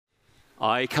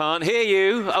I can't hear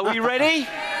you. Are we ready?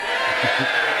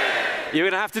 You're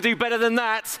going to have to do better than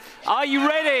that. Are you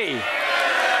ready?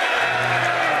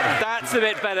 That's a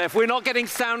bit better. If we're not getting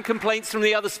sound complaints from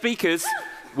the other speakers,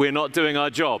 we're not doing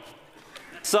our job.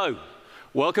 So,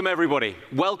 welcome everybody.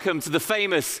 Welcome to the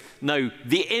famous, no,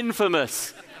 the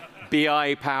infamous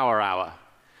BI Power Hour.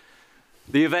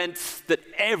 The event that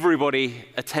everybody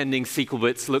attending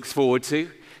SQLBits looks forward to.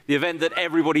 The event that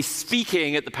everybody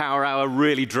speaking at the Power Hour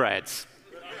really dreads.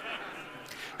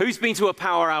 Who's been to a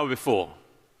Power Hour before?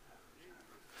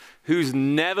 Who's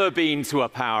never been to a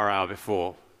Power Hour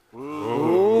before?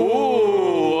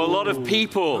 Ooh, a lot of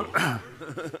people.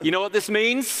 You know what this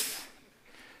means?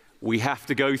 We have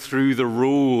to go through the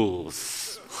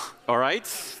rules. All right?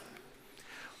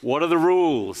 What are the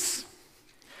rules?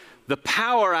 The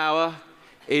Power Hour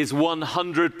is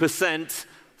 100%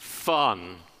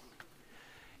 fun.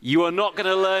 You are not going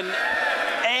to learn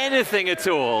anything at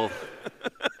all.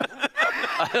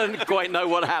 I don't quite know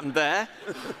what happened there.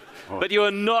 But you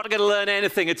are not going to learn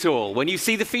anything at all. When you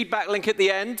see the feedback link at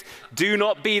the end, do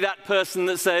not be that person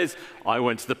that says, I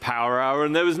went to the Power Hour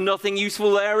and there was nothing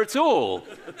useful there at all.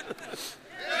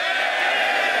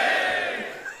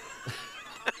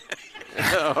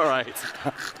 All right.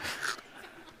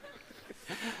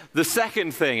 The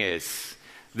second thing is,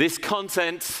 this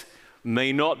content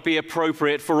may not be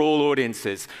appropriate for all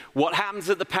audiences. What happens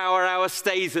at the Power Hour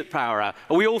stays at Power Hour.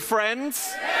 Are we all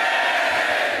friends?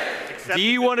 Do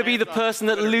you want to be the person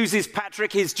that loses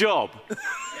Patrick his job?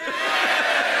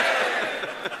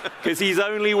 Because he's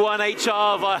only one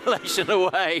HR violation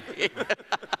away.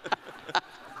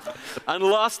 And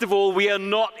last of all, we are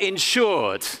not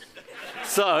insured.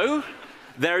 So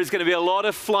there is going to be a lot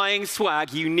of flying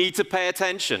swag. You need to pay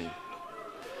attention.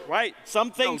 Right,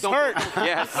 some things hurt.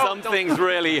 Yeah, some things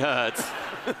really hurt.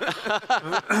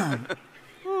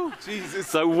 Ooh, Jesus.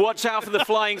 So watch out for the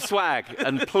flying swag,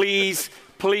 and please,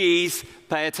 please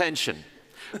pay attention.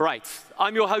 Right,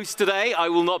 I'm your host today. I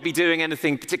will not be doing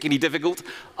anything particularly difficult,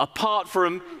 apart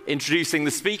from introducing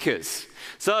the speakers.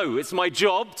 So it's my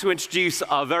job to introduce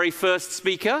our very first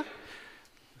speaker,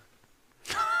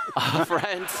 our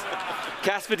friend,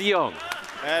 Casper de Jong.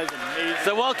 That's amazing.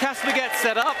 So while Casper gets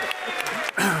set up,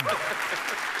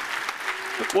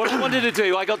 what I wanted to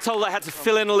do, I got told I had to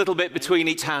fill in a little bit between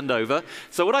each handover.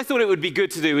 So what I thought it would be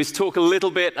good to do is talk a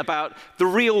little bit about the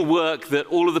real work that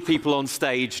all of the people on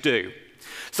stage do.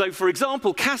 So for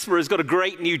example, Casper has got a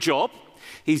great new job.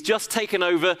 He's just taken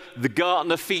over the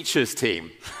Gartner Features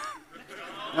team.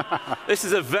 This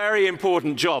is a very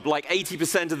important job. Like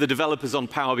 80% of the developers on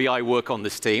Power BI work on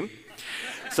this team.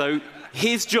 So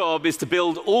his job is to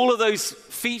build all of those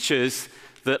features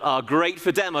that are great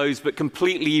for demos, but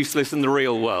completely useless in the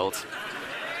real world.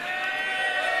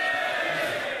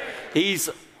 He's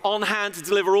on hand to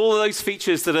deliver all of those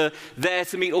features that are there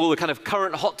to meet all the kind of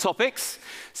current hot topics.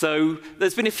 So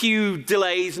there's been a few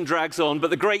delays and drags on, but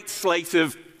the great slate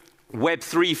of Webb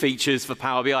 3 features for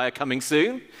Power BI are coming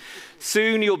soon.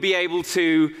 Soon you'll be able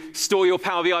to store your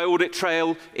Power BI audit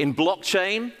trail in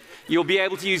blockchain. You'll be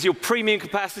able to use your premium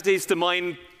capacities to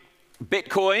mine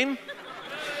Bitcoin.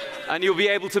 And you'll be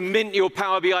able to mint your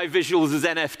Power BI visuals as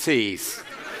NFTs.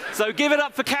 So give it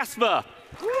up for Casper.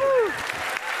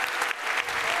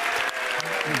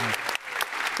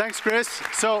 Thanks, Chris.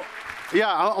 So,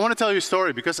 yeah, I want to tell you a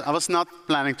story because I was not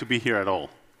planning to be here at all.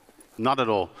 Not at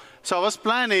all. So I was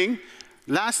planning,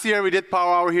 last year we did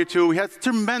Power Hour here too. We had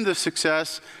tremendous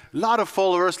success, a lot of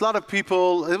followers, a lot of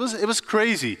people. It was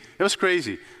crazy. It was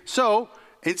crazy. So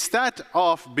instead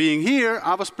of being here,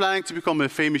 I was planning to become a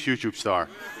famous YouTube star.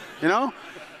 You know?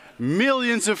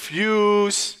 Millions of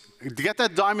views, get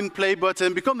that diamond play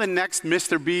button, become the next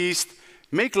Mr. Beast,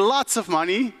 make lots of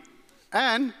money,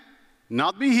 and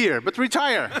not be here, but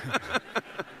retire.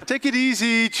 Take it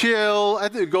easy, chill,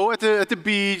 go at the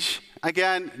beach,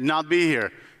 again, not be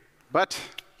here. But,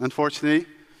 unfortunately,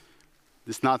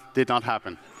 this did not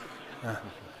happen.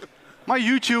 My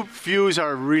YouTube views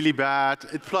are really bad.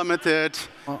 It plummeted.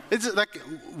 It's like,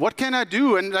 what can I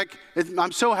do? And like,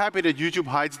 I'm so happy that YouTube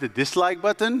hides the dislike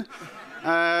button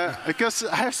because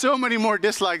I have so many more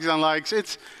dislikes than likes.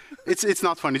 It's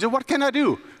not funny. So what can I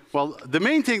do? Well, the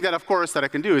main thing that, of course, that I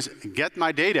can do is get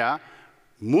my data,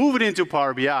 move it into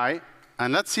Power BI,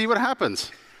 and let's see what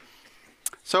happens.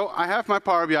 So I have my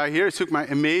Power BI here. It took my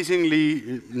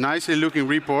amazingly nicely looking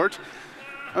report.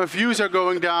 Views are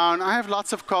going down. I have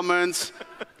lots of comments.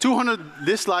 200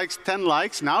 dislikes, 10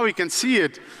 likes. Now we can see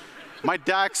it. My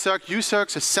DAG sucks. You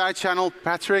sucks. A side channel.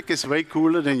 Patrick is way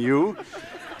cooler than you.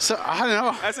 So I don't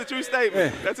know. That's a true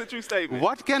statement. That's a true statement.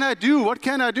 What can I do? What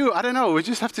can I do? I don't know. We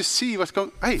just have to see what's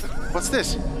going. Hey, what's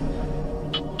this?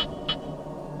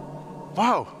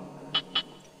 Wow.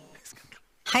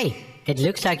 Hey, it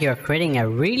looks like you're creating a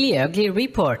really ugly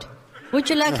report. Would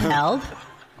you like help?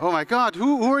 Oh my God,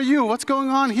 who are you? What's going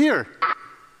on here?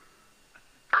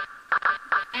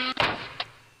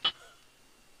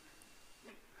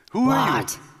 Who are you?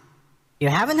 What? You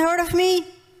haven't heard of me?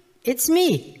 It's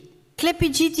me, Clippy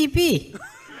GTP.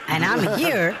 And I'm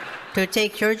here to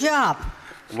take your job.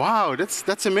 Wow,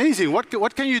 that's amazing.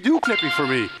 What can you do, Clippy, for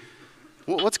me?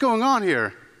 What's going on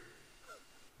here?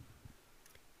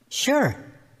 Sure.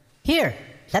 Here,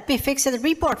 let me fix the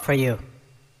report for you.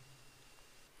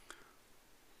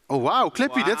 Oh wow,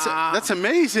 Clippy, that's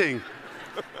amazing.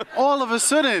 All of a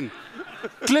sudden,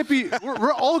 Clippy,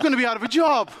 we're all going to be out of a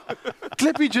job.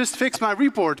 Clippy just fixed my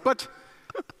report, but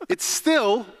it's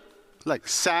still like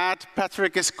sad.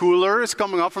 Patrick is cooler is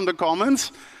coming up from the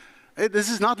comments. This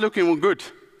is not looking good.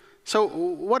 So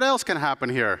what else can happen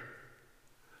here?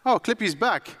 Oh, Clippy's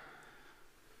back.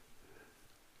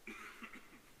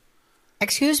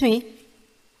 Excuse me.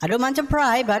 I don't want to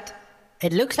pry, but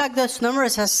it looks like those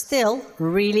numbers are still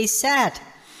really sad.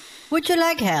 Would you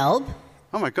like help?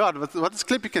 Oh my God, what does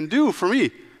Clippy can do for me?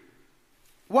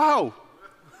 Wow.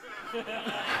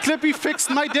 Clippy fixed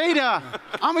my data.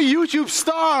 I'm a YouTube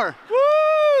star.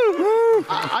 Woo!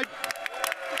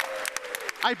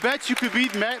 I bet you could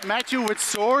beat Matthew with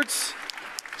swords.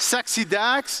 Sexy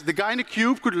Dax, the guy in the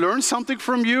cube, could learn something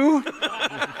from you.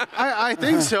 I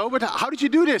think so, but how did you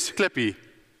do this, Clippy?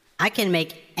 I can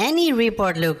make any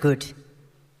report look good.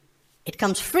 It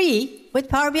comes free with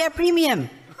Power BI Premium.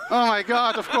 Oh my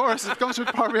God, of course, it comes with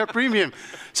Power BI Premium.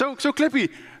 So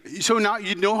Clippy, so now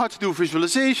you know how to do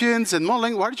visualizations and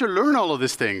modeling. Why did you learn all of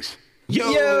these things?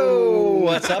 Yo!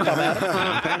 What's up? I'm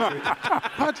Adam.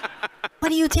 What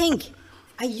do you think?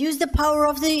 I use the power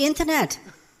of the internet.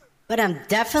 But I'm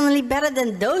definitely better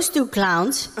than those two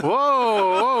clowns.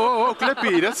 Whoa,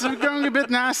 Clippy, that's going a bit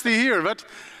nasty here. But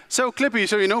so Clippy,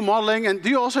 so you know modeling, and do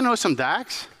you also know some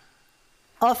DAX?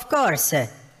 Of course.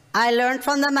 I learned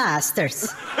from the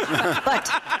masters.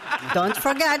 But don't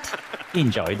forget,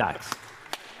 Enjoy DAX.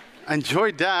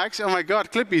 Enjoy DAX. Oh my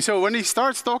God, Clippy. So when he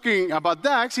starts talking about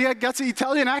DAX, he gets an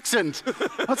Italian accent.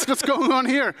 What's going on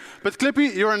here? But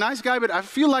Clippy, you're a nice guy, but I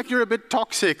feel like you're a bit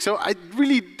toxic. So I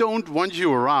really don't want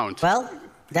you around. well,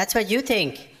 that's what you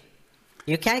think.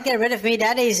 You can't get rid of me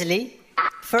that easily.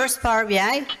 First Power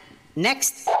BI,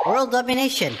 next world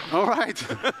domination. All right.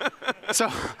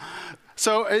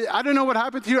 So I don't know what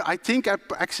happened here. I think I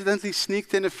accidentally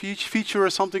sneaked in a feature or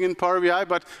something in Power BI.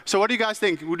 But so what do you guys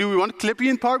think? Do we want Clippy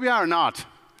in Power BI or not?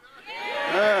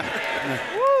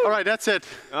 All right, that's it.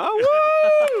 Oh,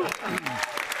 woo!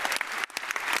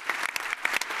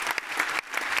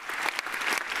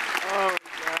 Oh, my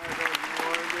God, that was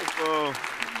wonderful.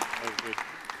 That was good.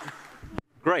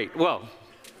 Great. Well,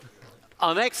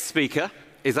 our next speaker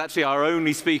is actually our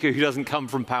only speaker who doesn't come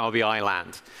from Power BI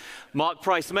land. Mark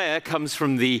Price-Mayer comes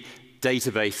from the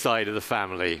database side of the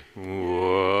family.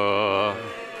 Whoa.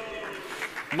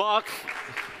 Mark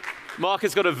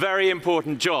has got a very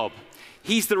important job.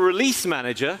 He's the release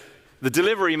manager, the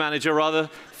delivery manager rather,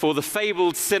 for the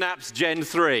fabled Synapse Gen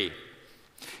 3.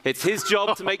 It's his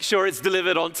job to make sure it's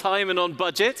delivered on time and on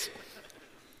budget.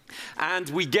 And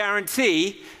we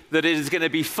guarantee that it is going to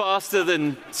be faster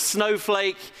than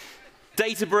Snowflake,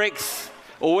 Databricks,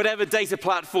 or whatever data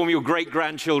platform your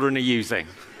great-grandchildren are using.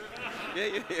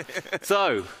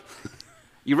 So,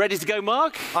 you ready to go,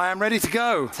 Mark? I am ready to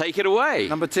go. Take it away.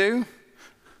 Number 2.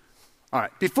 All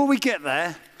right, before we get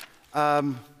there,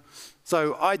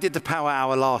 so I did the Power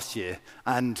Hour last year,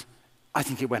 and I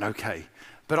think it went okay.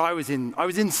 But I was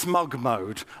in smug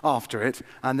mode after it,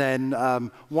 and then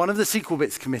one of the SQL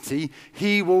Bits committee,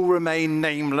 he will remain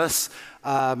nameless.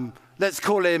 Let's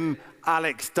call him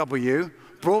Alex W.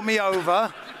 Brought me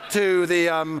over to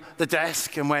the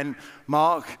desk and went,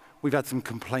 Mark, we've had some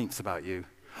complaints about you.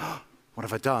 What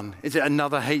have I done? Is it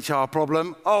another HR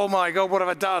problem? Oh my God, what have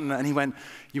I done? And he went,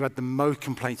 you had the most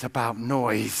complaints about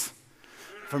noise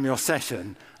from your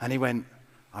session. And he went,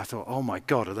 I thought, oh my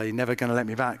God, are they never going to let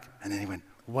me back? And then he went,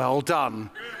 well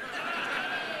done.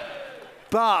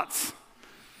 But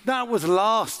that was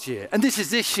last year, and this is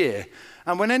this year.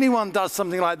 And when anyone does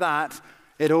something like that,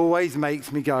 it always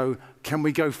makes me go, can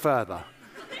we go further?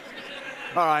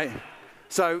 All right,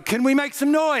 so can we make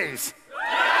some noise?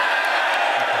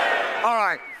 All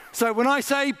right, so when I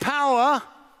say power,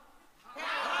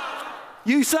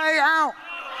 you say out.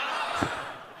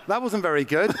 That wasn't very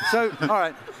good. So, all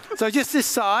right, so just this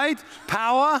side,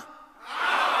 power.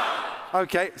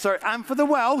 Okay, sorry, and for the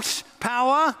Welsh,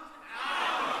 power.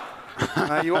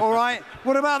 Are you all right?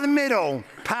 What about the middle?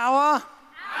 Power.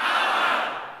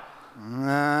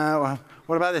 Well,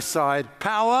 What about this side?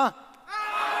 Power?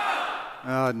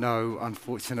 No,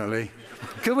 unfortunately.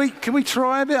 Can we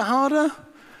try a bit harder?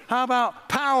 How about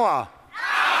power?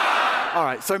 All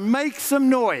right, so make some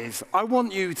noise. I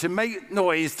want you to make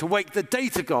noise to wake the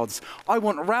data gods. I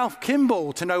want Ralph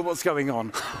Kimball to know what's going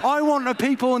on. I want the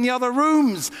people in the other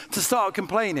rooms to start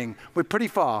complaining. We're pretty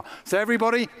far. So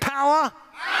everybody, power.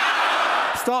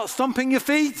 Start stomping your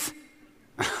feet.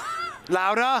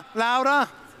 Louder, louder.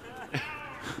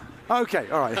 Okay,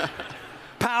 all right.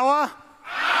 Power.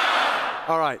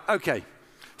 All right, okay.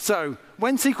 So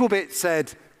when SQLBit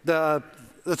said the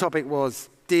topic was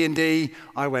D&D,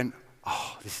 I went,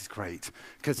 oh, this is great,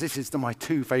 because this is my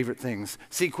two favorite things.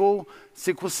 SQL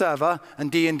Server, and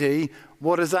D&D.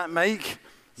 What does that make?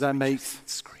 That makes...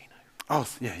 Screen. Oh,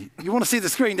 yeah, you want to see the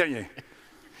screen, don't you?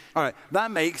 All right,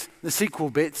 that makes the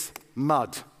SQL bits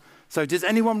mud. So does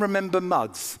anyone remember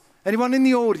MUDs? Anyone in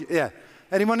the audience? Yeah.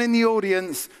 Anyone in the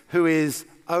audience who is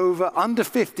under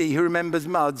 50 who remembers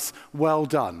MUDs? Well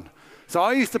done. So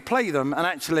I used to play them, and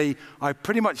actually, I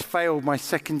pretty much failed my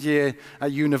second year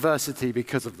at university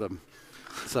because of them.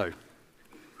 So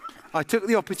I took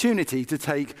the opportunity to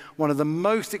take one of the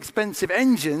most expensive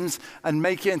engines and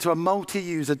make it into a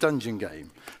multi-user dungeon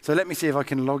game. So let me see if I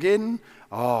can log in.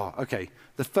 Oh, OK.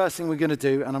 The first thing we're going to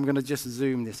do, and I'm going to just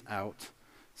zoom this out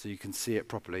so you can see it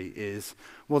properly, is,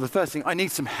 well, the first thing, I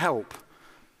need some help.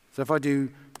 So if I do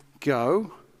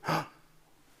go,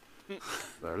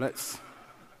 so let's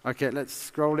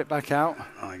scroll it back out.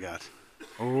 Oh, my God.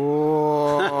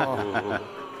 Oh.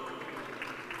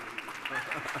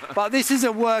 But this is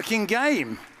a working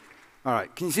game. All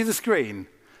right, can you see the screen?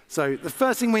 So the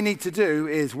first thing we need to do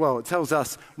is, well, it tells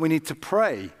us we need to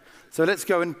pray. So let's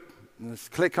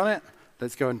click on it.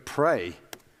 Let's go and pray.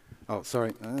 Oh,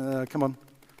 sorry, come on.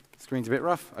 Screen's a bit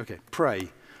rough. OK, pray.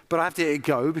 But I have to hit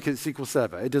go because it's SQL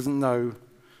Server. It doesn't know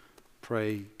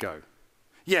pray, go.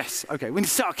 Yes, OK, we need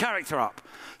to set our character up.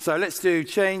 So let's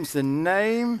change the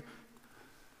name.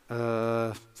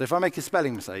 So if I make a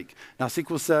spelling mistake, now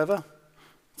SQL Server.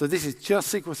 So this is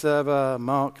just SQL Server,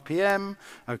 Mark PM.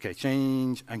 OK,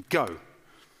 change and go.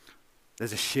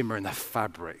 There's a shimmer in the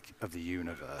fabric of the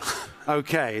universe.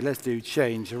 OK, let's do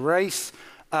change race.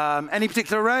 Any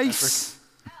particular race?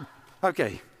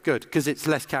 OK, good, because it's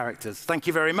less characters. Thank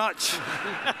you very much.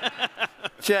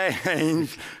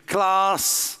 Change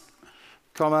class,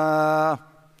 comma.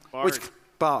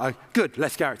 Good,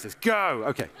 less characters. Go.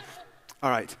 OK.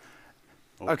 All right.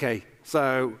 OK,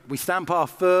 so we stamp our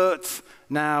foot.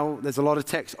 Now there's a lot of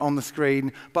text on the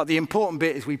screen, but the important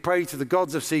bit is we pray to the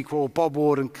gods of SQL, Bob,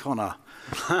 Ward, and Connor.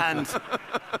 And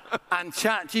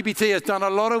ChatGPT has done a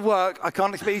lot of work. I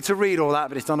can't expect you to read all that,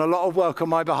 but it's done a lot of work on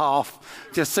my behalf,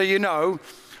 just so you know.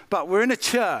 But we're in a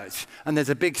church, and there's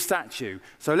a big statue.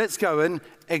 So let's go and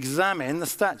examine the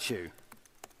statue.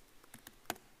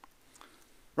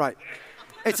 Right.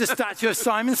 It's a statue of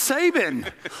Simon Sabin.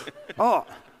 Oh,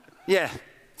 yeah.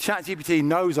 ChatGPT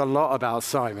knows a lot about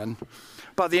Simon.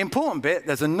 But the important bit,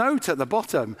 there's a note at the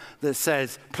bottom that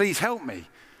says, please help me.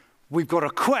 We've got a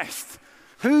quest.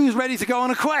 Who's ready to go on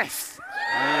a quest?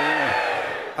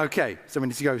 OK, so we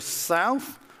need to go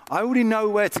south. I already know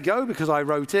where to go because I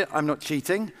wrote it. I'm not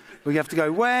cheating. We have to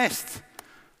go west.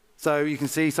 So you can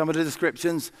see some of the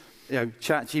descriptions.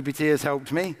 ChatGPT has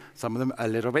helped me. Some of them a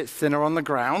little bit thinner on the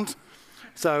ground.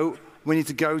 So we need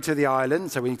to go to the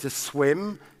island. So we need to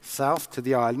swim south to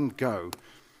the island, go.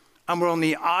 And we're on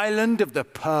the island of the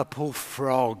purple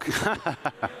frog.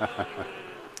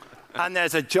 And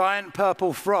there's a giant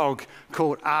purple frog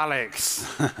called Alex.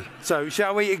 So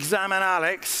shall we examine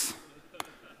Alex?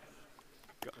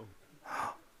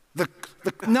 The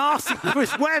nasty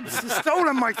Chris Webb's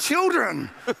stolen my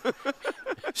children.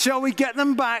 Shall we get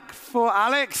them back for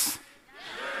Alex?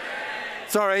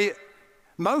 Sorry,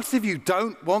 most of you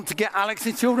don't want to get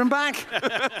Alex's children back?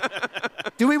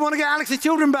 Do we want to get Alex's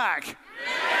children back?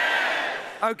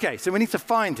 OK, so we need to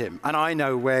find him, and I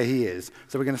know where he is.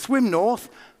 So we're going to swim north,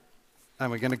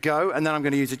 and we're going to go, and then I'm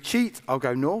going to use a cheat. I'll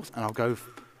go north, and I'll go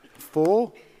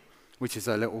 4, which is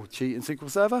a little cheat in SQL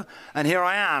Server. And here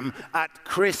I am at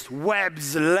Chris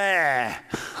Webb's lair.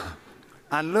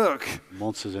 And look,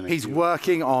 he's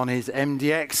working on his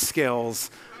MDX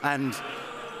skills. And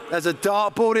there's a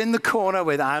dartboard in the corner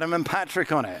with Adam and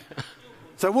Patrick on it.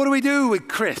 So what do we do with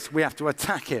Chris? We have to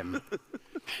attack him.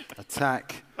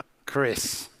 Attack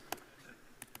Chris.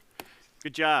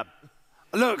 Good job.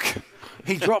 Look,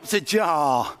 he drops a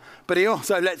jar, but he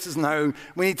also lets us know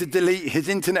we need to delete his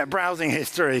internet browsing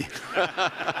history.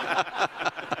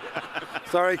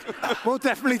 Sorry, we'll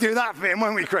definitely do that for him,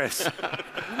 won't we, Chris?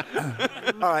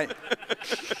 All right.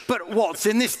 But what's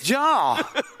in this jar?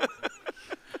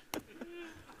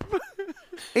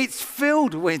 It's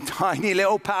filled with tiny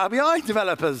little Power BI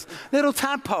developers, little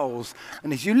tadpoles.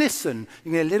 And as you listen,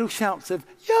 you get little shouts of,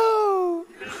 yo!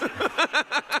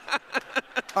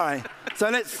 All right, so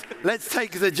let's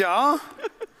take the jar.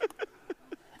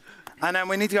 And then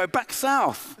we need to go back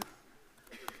south.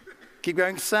 Keep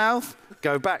going south,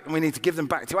 go back, and we need to give them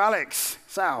back to Alex.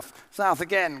 South, south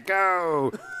again,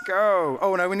 go, go.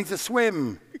 Oh no, we need to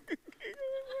swim.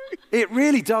 It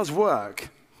really does work.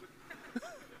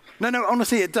 No,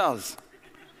 honestly, it does.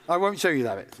 I won't show you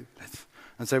that bit.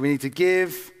 And so we need to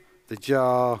give the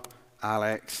jar,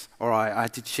 Alex. All right, I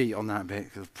had to cheat on that bit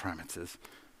because of parameters.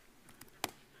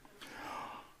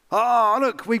 Oh,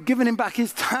 look, we've given him back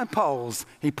his tadpoles.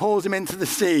 He pours them into the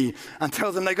sea and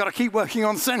tells them they've got to keep working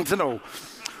on Sentinel.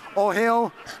 Or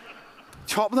he'll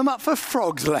chop them up for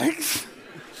frog's legs.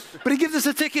 But he gives us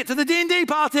a ticket to the D&D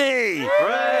party.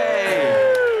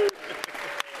 Hooray!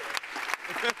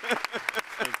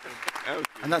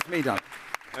 And that's me done.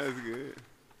 That's good.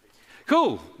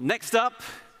 Cool. Next up,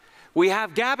 we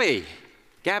have Gabby.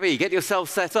 Gabby, get yourself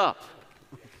set up.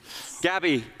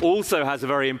 Gabby also has a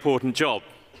very important job.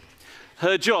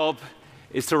 Her job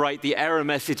is to write the error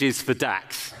messages for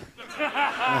DAX.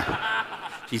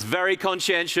 She's very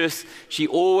conscientious. She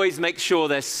always makes sure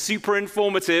they're super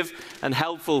informative and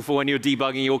helpful for when you're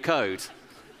debugging your code.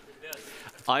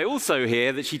 I also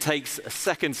hear that she takes a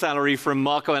second salary from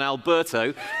Marco and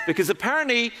Alberto because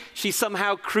apparently she's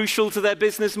somehow crucial to their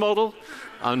business model.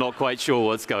 I'm not quite sure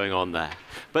what's going on there.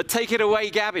 But take it away,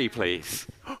 Gabby, please.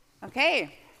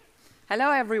 Okay.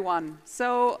 Hello, everyone.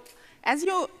 So, as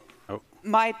you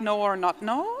might know or not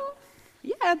know,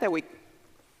 yeah, there we go.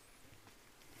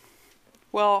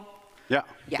 Well, Yeah.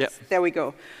 yes, Yep. there we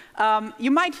go. You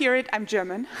might hear it, I'm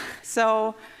German.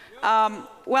 So,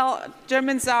 well,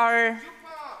 Germans are,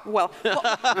 well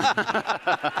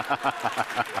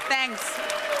thanks.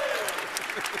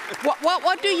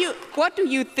 What do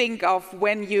you think of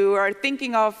when you are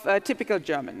thinking of typical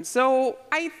German? So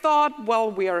I thought,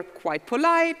 well, we are quite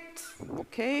polite.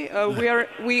 Okay,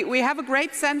 we have a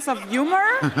great sense of humor.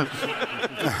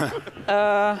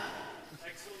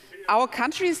 Our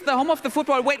country is the home of the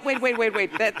football. Wait.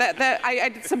 I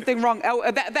did something wrong.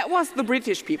 Oh, that was the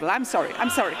British people. I'm sorry.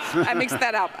 I mixed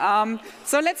that up.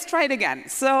 So let's try it again.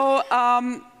 So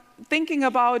thinking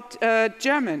about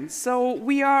German. So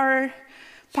we are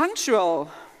punctual,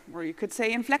 or you could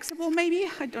say inflexible, maybe.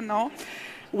 I don't know.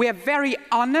 We are very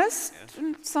honest,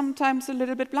 and sometimes a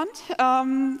little bit blunt.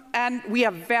 And we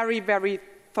are very, very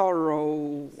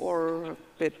thorough, or a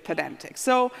bit pedantic.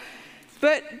 So.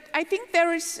 But I think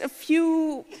there is a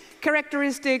few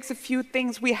characteristics, a few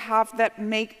things we have that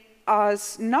make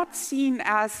us not seen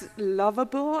as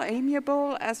lovable,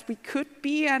 amiable as we could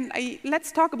be. And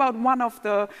let's talk about one of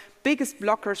the biggest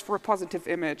blockers for a positive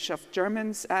image of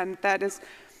Germans, and that is,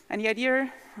 any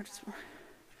idea?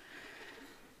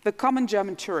 The common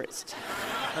German tourist.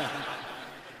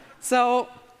 So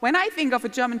when I think of a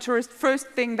German tourist, first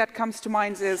thing that comes to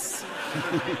mind is,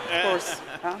 of course,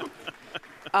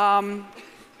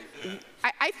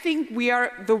 I think we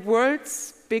are the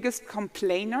world's biggest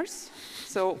complainers.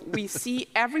 So we see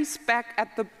every speck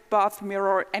at the bath mirror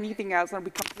or anything else, and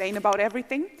we complain about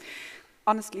everything.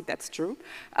 Honestly, that's true.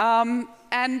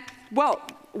 And, well,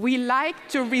 we like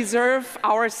to reserve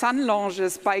our sun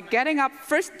lounges by getting up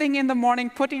first thing in the morning,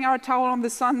 putting our towel on the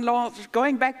sun lounge,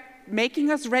 going back,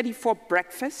 making us ready for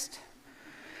breakfast,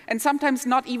 and sometimes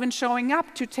not even showing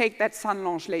up to take that sun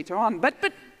lounge later on. But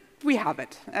we have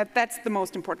it. That's the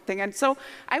most important thing. And so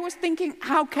I was thinking,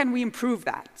 how can we improve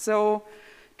that? So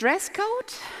dress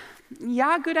code,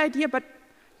 yeah, good idea, but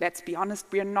let's be honest,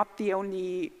 we are not the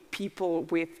only people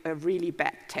with a really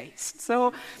bad taste.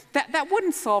 So that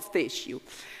wouldn't solve the issue.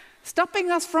 Stopping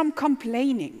us from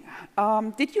complaining.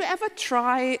 Did you ever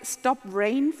try stop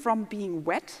rain from being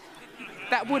wet?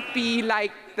 That would be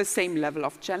like the same level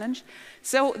of challenge.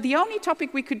 So the only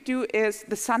topic we could do is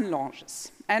the sun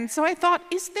lounges. And so I thought,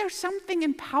 is there something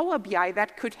in Power BI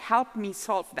that could help me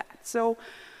solve that? So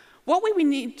what would we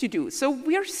need to do? So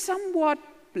we're somewhat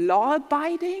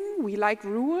law-abiding. We like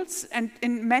rules. And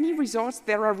in many resorts,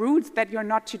 there are rules that you're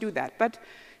not to do that. But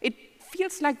it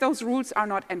feels like those rules are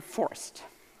not enforced.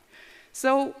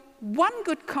 So one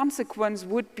good consequence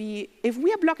would be, if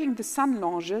we are blocking the sun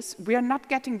lounges, we are not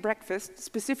getting breakfast.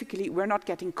 Specifically, we're not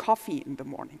getting coffee in the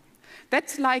morning.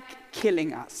 That's like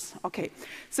killing us. Okay,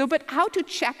 so but how to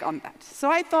check on that?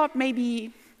 So I thought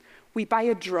maybe we buy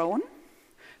a drone.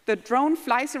 The drone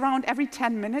flies around every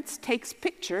 10 minutes, takes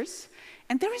pictures,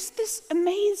 and there is this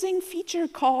amazing feature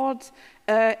called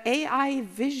AI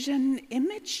vision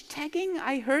image tagging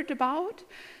I heard about.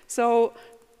 So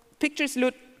pictures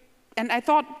look And I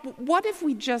thought, what if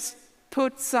we just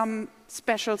put some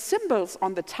special symbols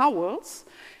on the towels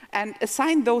and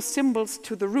assign those symbols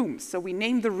to the rooms? So we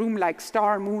name the room like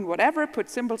star, moon, whatever, put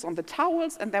symbols on the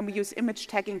towels, and then we use image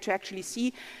tagging to actually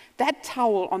see that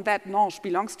towel on that lounge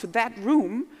belongs to that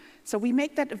room. So we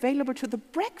make that available to the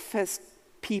breakfast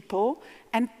people,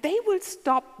 and they will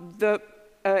stop the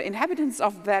inhabitants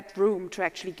of that room to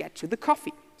actually get to the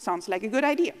coffee. Sounds like a good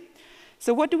idea.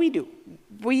 So what do?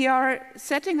 We are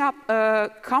setting up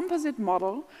a composite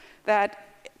model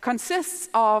that consists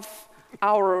of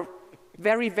our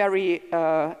very, very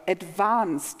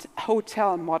advanced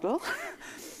hotel model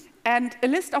and a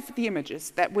list of the images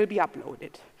that will be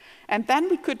uploaded. And then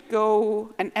we could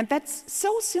go, and that's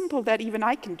so simple that even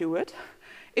I can do it.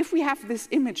 If we have this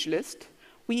image list,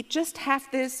 we just have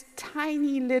this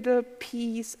tiny little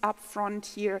piece up front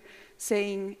here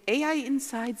saying AI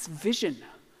Insights Vision.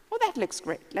 Well, that looks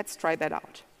great. Let's try that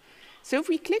out. So if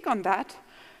we click on that,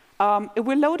 it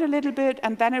will load a little bit,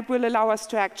 and then it will allow us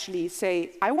to actually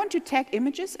say, I want to tag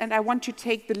images, and I want to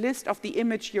take the list of the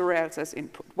image URLs as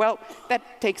input. Well,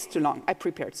 that takes too long. I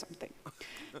prepared something.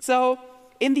 So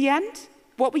in the end,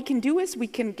 what we can do is we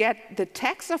can get the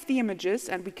tags of the images,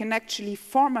 and we can actually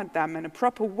format them in a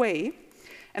proper way,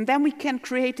 and then we can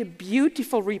create a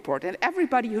beautiful report. And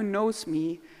everybody who knows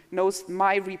me knows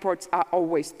my reports are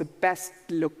always the best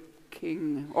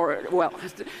looking, or, well,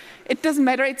 it doesn't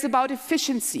matter. It's about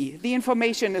efficiency. The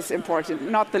information is important,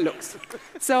 not the looks.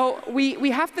 So we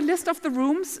have the list of the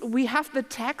rooms, we have the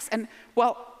tags, and,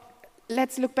 well,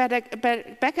 let's look back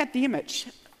at the image.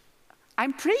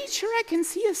 I'm pretty sure I can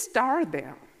see a star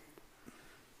there.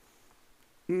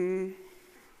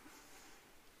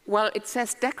 Well, it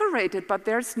says decorated, but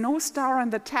there's no star on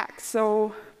the tag.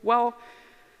 So, well,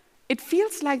 it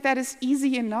feels like that is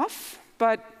easy enough,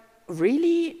 but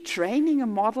really training a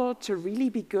model to really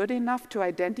be good enough to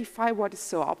identify what is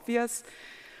so obvious,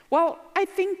 well, I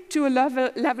think to a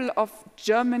level of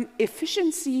German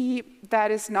efficiency,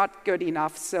 that is not good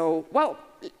enough. So, well,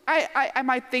 I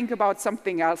might think about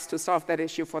something else to solve that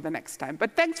issue for the next time.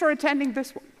 But thanks for attending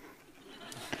this one.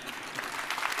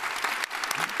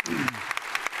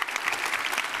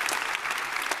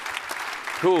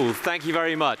 Cool, thank you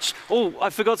very much. Oh,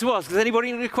 I forgot to ask, has anybody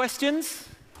any questions?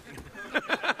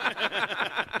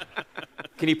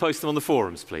 Can you post them on the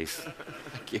forums, please?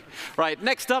 Thank you. Right,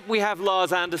 next up we have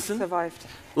Lars Andersen. Survived.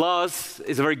 Lars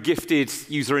is a very gifted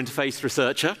user interface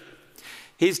researcher.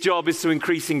 His job is to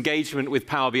increase engagement with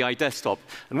Power BI Desktop.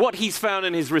 And what he's found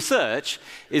in his research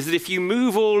is that if you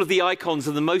move all of the icons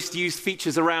of the most used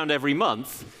features around every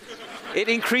month, it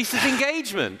increases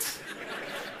engagement.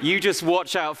 You just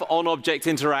watch out for on-object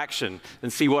interaction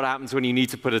and see what happens when you need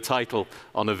to put a title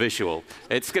on a visual.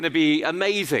 It's going to be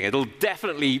amazing. It'll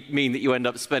definitely mean that you end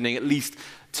up spending at least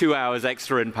 2 hours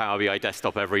extra in Power BI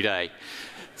Desktop every day.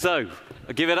 So,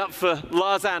 I'll give it up for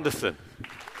Lars Andersen.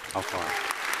 How far?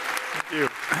 Thank you.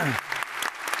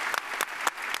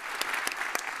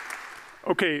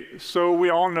 Okay, so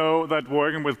we all know that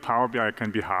working with Power BI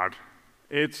can be hard.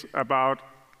 It's about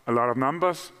a lot of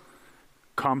numbers,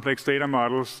 complex data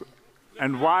models,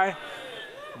 and why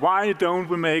don't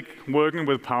we make working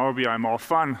with Power BI more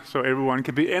fun so everyone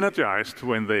can be energized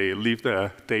when they leave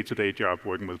their day-to-day job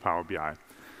working with Power BI?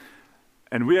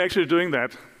 And we're actually doing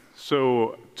that.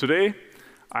 So today,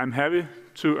 I'm happy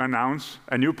to announce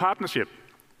a new partnership.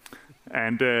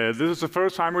 And this is the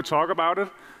first time we talk about it.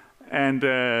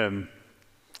 And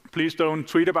please don't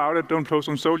tweet about it, don't post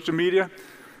on social media.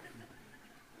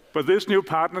 But this new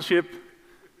partnership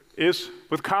is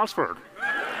with Carlsberg.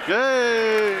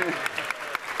 Yay!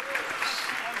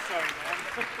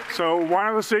 So one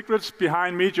of the secrets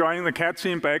behind me joining the CAT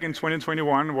team back in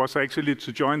 2021 was actually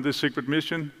to join this secret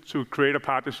mission to create a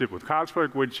partnership with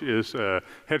Carlsberg, which is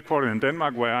headquartered in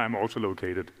Denmark, where I'm also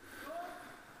located.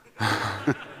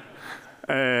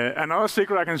 Another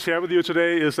secret I can share with you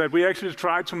today is that we actually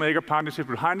tried to make a partnership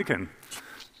with Heineken.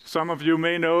 Some of you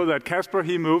may know that Casper,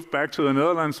 he moved back to the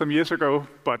Netherlands some years ago,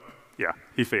 but yeah,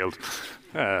 he failed.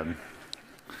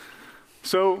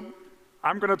 So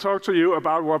I'm going to talk to you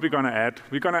about what we're going to add.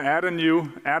 We're going to add a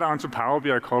new add-on to Power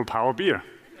BI called Power Beer.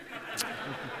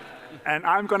 And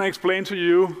I'm going to explain to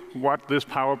you what this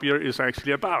Power Beer is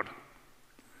actually about.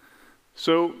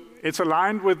 So it's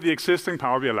aligned with the existing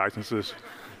Power BI licenses.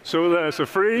 So there's a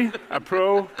free, a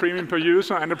pro, premium per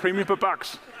user, and a premium per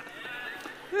box.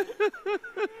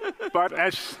 But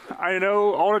as I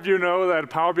know, all of you know that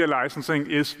Power BI licensing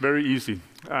is very easy.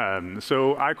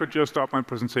 So I could just stop my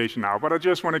presentation now, but I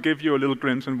just want to give you a little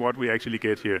glimpse on what we actually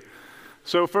get here.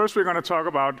 So first we're going to talk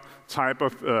about type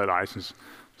of license.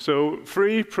 So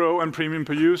free, pro, and premium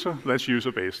per user, that's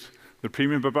user-based. The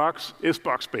premium per box is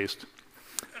box-based.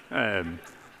 Premium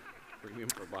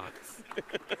per box.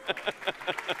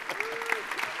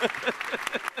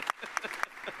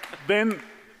 Then,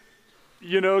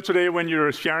 you know, today when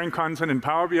you're sharing content in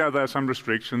Power BI, there are some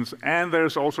restrictions, and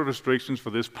there's also restrictions for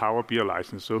this Power BI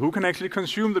license. So who can actually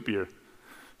consume the beer?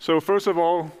 So first of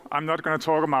all, I'm not going to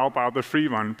talk about the free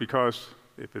one, because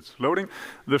if it's loading,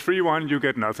 the free one, you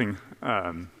get nothing.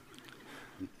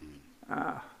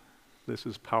 This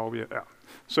is Power BI. Yeah.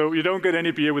 So you don't get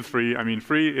any beer with free. I mean,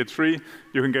 it's free.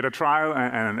 You can get a trial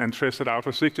and test it out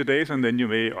for 60 days, and then you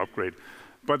may upgrade.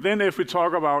 But then if we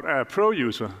talk about a pro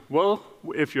user, well,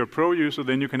 if you're a pro user,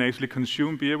 then you can actually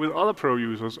consume beer with other pro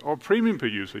users or premium per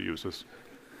user users.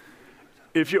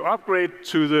 If you upgrade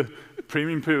to the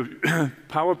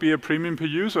Power BI premium per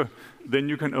user, then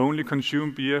you can only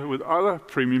consume beer with other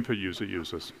premium per user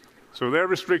users. So there are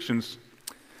restrictions.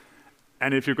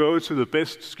 And if you go to the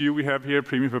best SKU we have here,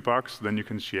 premium per box, then you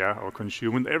can share or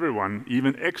consume with everyone,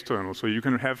 even external, so you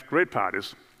can have great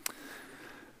parties.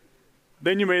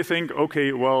 Then you may think,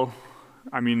 okay, well,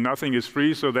 I mean, nothing is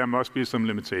free, so there must be some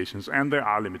limitations, and there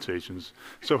are limitations.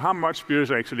 So how much beer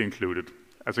is actually included?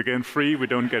 As again, free, we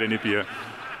don't get any beer.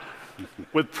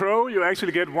 With Pro, you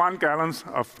actually get 1 gallon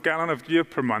of beer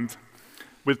per month.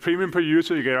 With premium per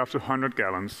user, you get up to 100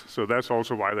 gallons, so that's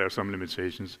also why there are some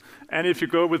limitations. And if you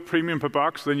go with premium per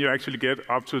box, then you actually get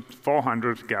up to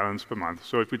 400 gallons per month.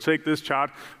 So if we take this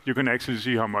chart, you can actually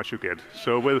see how much you get.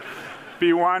 So with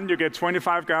B1, you get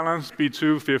 25 gallons,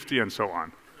 B2, 50, and so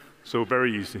on. So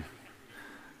very easy.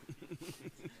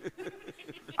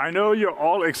 I know you're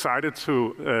all excited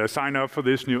to sign up for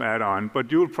this new add-on,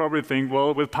 but you'll probably think,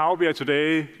 well, with Power BI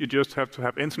today, you just have to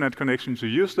have internet connection to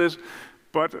use this.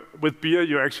 But with beer,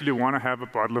 you actually want to have a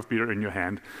bottle of beer in your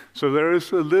hand. So there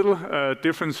is a little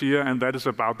difference here, and that is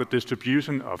about the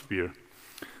distribution of beer.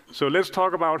 So let's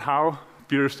talk about how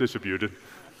beer is distributed.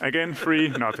 Again, free,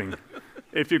 nothing.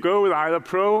 If you go with either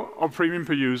Pro or Premium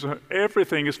per user,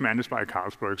 everything is managed by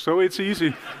Carlsberg. So it's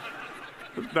easy.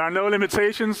 There are no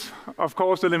limitations. Of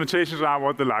course, the limitations are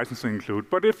what the license include.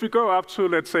 But if we go up to,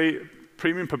 let's say,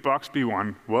 Premium per box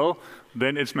B1, well,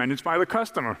 then it's managed by the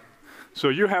customer. So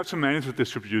you have to manage the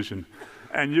distribution.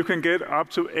 And you can get up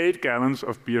to 8 gallons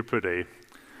of beer per day.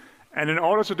 And in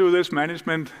order to do this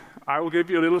management, I will give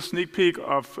you a little sneak peek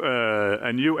of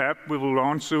a new app we will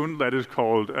launch soon that is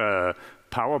called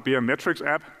Power BI Metrics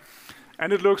app.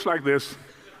 And it looks like this.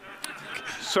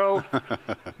 So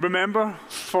remember,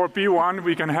 for B1,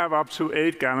 we can have up to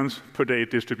 8 gallons per day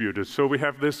distributed. So we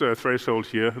have this threshold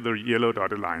here, the yellow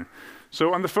dotted line.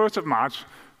 So on the 1st of March,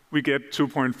 we get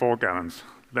 2.4 gallons.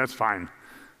 That's fine.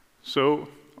 So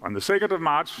on the 2nd of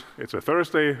March, it's a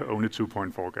Thursday, only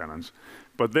 2.4 gallons.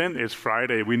 But then it's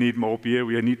Friday, we need more beer,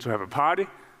 we need to have a party.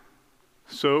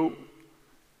 So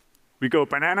we go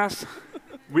bananas.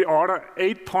 We order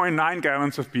 8.9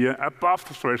 gallons of beer above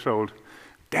the threshold.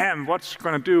 Damn, what's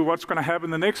going to do? What's going to happen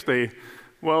the next day?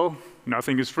 Well,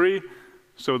 nothing is free.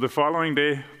 So the following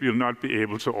day, we'll not be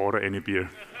able to order any beer.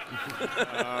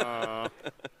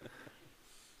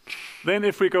 Then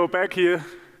if we go back here,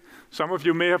 some of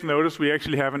you may have noticed we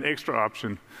actually have an extra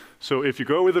option. So if you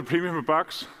go with the premium per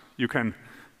box, you can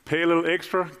pay a little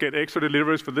extra, get extra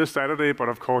deliveries for this Saturday, but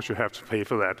of course you have to pay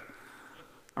for that.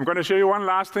 I'm going to show you one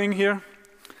last thing here,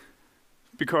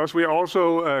 because we are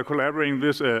also collaborating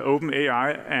with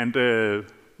OpenAI, and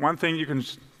one thing you can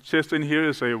test in here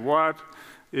is say, what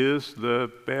is the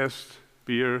best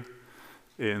beer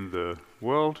in the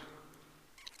world?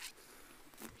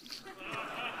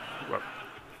 Well,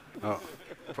 oh,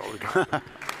 probably not.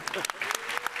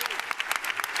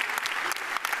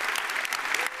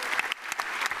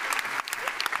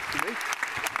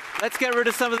 Let's get rid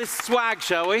of some of this swag,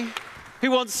 shall we?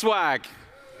 Who wants swag?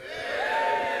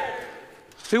 Yeah.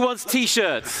 Who wants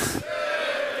t-shirts? Yeah.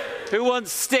 Who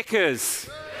wants stickers?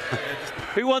 Yeah.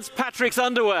 Who wants Patrick's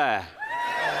underwear?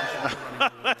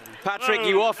 Patrick,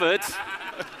 you offered.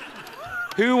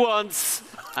 Who wants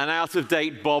an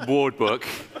out-of-date Bob Ward book?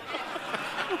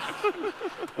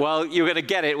 Well, you're going to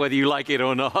get it whether you like it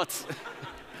or not.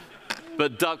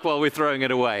 But duck while we're throwing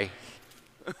it away.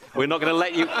 We're not going to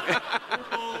let you...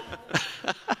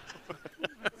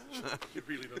 You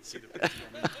really don't see the picture.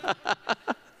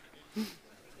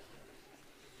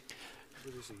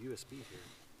 There's a USB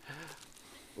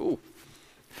here. Ooh.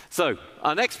 So,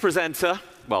 our next presenter,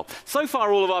 well, so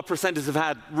far all of our presenters have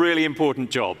had really important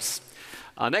jobs.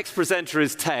 Our next presenter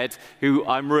is Ted, who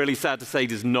I'm really sad to say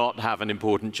does not have an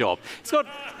important job. He's got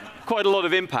quite a lot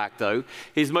of impact, though.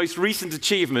 His most recent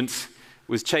achievement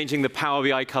was changing the Power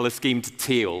BI color scheme to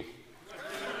teal.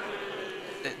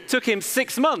 It took him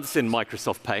 6 months in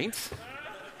Microsoft Paint.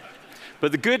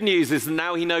 But the good news is that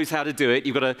now he knows how to do it.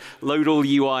 You've got to load all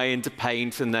UI into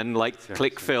Paint and then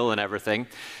click fill and everything.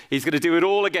 He's going to do it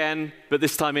all again, but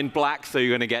this time in black, so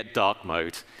you're going to get dark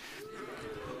mode.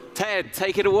 Ted,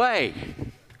 take it away.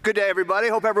 Good day, everybody.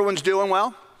 Hope everyone's doing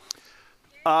well.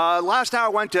 Last hour I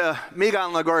went to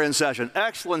Megan Ligorian's session.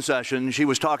 Excellent session. She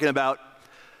was talking about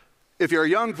if you're a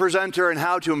young presenter and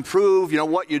how to improve,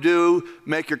 what you do,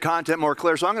 make your content more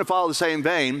clear. So I'm going to follow the same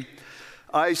vein.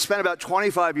 I spent about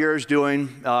 25 years doing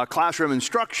classroom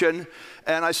instruction,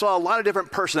 and I saw a lot of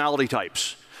different personality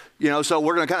types. So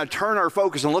we're going to kind of turn our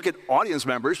focus and look at audience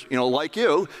members, like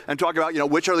you, and talk about,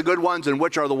 which are the good ones and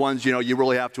which are the ones, you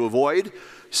really have to avoid.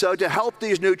 So to help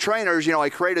these new trainers, I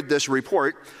created this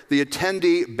report, the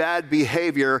Attendee Bad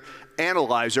Behavior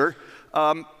Analyzer.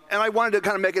 And I wanted to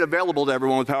kind of make it available to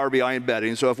everyone with Power BI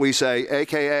embedding. So if we say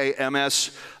AKA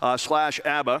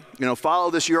MS/ABBA,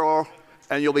 follow this URL,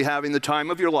 and you'll be having the time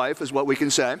of your life, is what we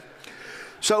can say.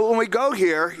 So when we go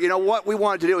here, what we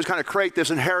wanted to do is kind of create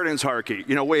this inheritance hierarchy.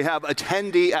 We have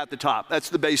attendee at the top. That's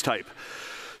the base type.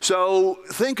 So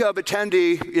think of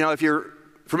attendee, if you're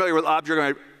familiar with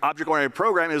object-oriented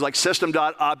programming, it's like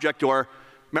system.object, or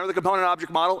remember the component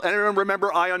object model? Anyone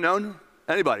remember IUnknown?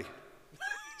 Anybody?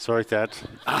 Sorry, Ted.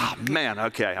 Ah, man,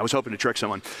 okay. I was hoping to trick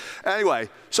someone. Anyway,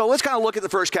 so let's kind of look at the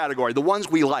first category, the ones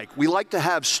we like. We like to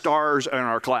have stars in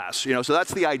our class, so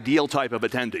that's the ideal type of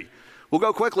attendee. We'll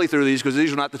go quickly through these because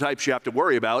these are not the types you have to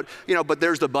worry about. But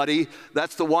there's the buddy.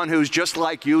 That's the one who's just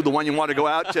like you, the one you want to go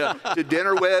out to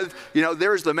dinner with.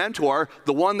 There's the mentor,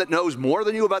 the one that knows more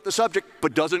than you about the subject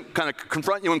but doesn't kind of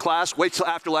confront you in class, waits till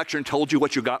after lecture and told you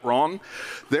what you got wrong.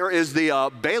 There is the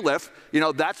bailiff.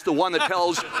 That's the one that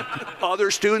tells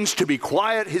other students to be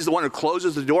quiet. He's the one who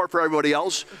closes the door for everybody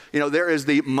else. There is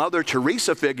the Mother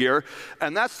Teresa figure,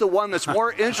 and that's the one that's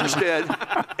more interested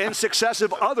in success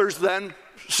of others than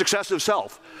success of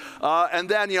self. And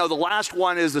then, the last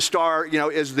one is the star,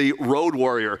 is the road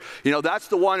warrior. That's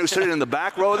the one who's sitting in the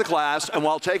back row of the class, and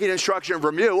while taking instruction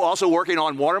from you, also working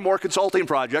on one or more consulting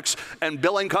projects and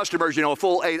billing customers, a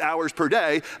full 8 hours per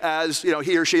day as,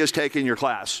 he or she is taking your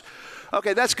class.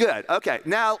 Okay, that's good. Okay,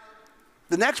 now,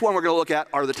 the next one we're going to look at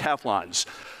are the Teflons.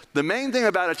 The main thing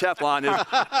about a Teflon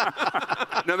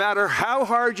is no matter how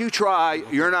hard you try,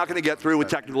 you're not going to get through with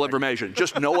technical information.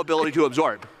 Just no ability to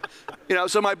absorb.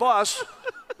 So my boss,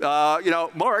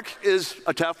 Mark, is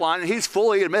a Teflon, and he's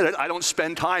fully admitted I don't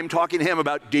spend time talking to him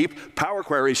about deep Power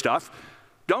Query stuff.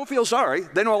 Don't feel sorry.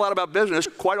 They know a lot about business.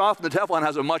 Quite often, the Teflon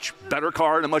has a much better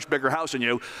car and a much bigger house than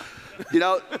you.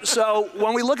 So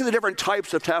when we look at the different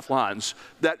types of Teflons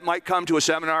that might come to a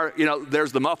seminar,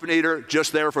 there's the muffin eater,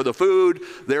 just there for the food.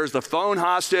 There's the phone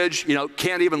hostage,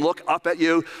 can't even look up at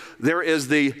you. There is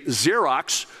the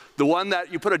Xerox, the one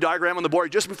that you put a diagram on the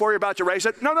board just before you're about to erase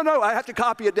it. No, I have to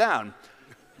copy it down.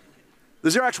 The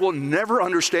Xerox will never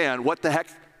understand what the heck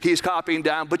he's copying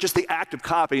down, but just the act of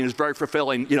copying is very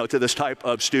fulfilling, to this type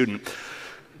of student.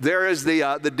 There is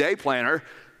the day planner.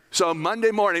 So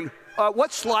Monday morning,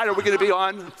 what slide are we going to be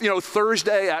on,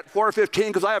 Thursday at 4:15?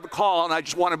 Because I have a call and I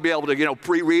just want to be able to,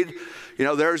 pre-read.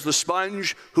 There's the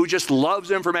sponge who just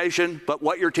loves information, but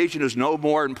what you're teaching is no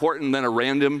more important than a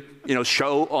random,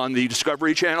 show on the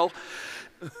Discovery Channel.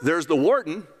 There's the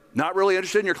warden, not really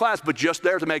interested in your class, but just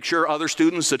there to make sure other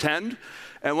students attend.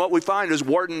 And what we find is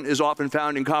warden is often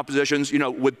found in compositions,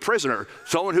 with prisoner,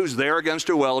 someone who's there against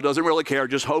her will, doesn't really care,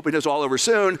 just hoping it's all over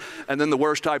soon. And then the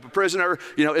worst type of prisoner,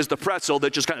 is the pretzel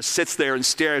that just kind of sits there and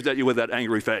stares at you with that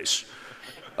angry face.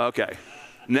 Okay,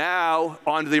 now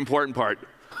on to the important part.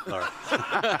 All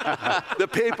right. The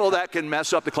people that can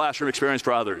mess up the classroom experience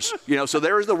for others. So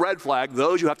there is the red flag,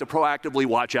 those you have to proactively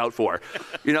watch out for.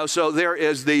 So there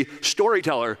is the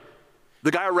storyteller. The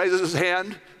guy who raises his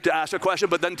hand to ask a question,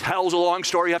 but then tells a long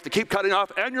story. You have to keep cutting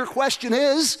off. And your question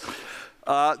is,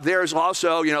 there's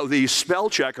also, the spell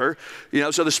checker.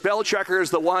 So the spell checker is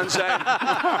the one saying,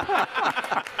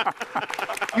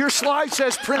 your slide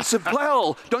says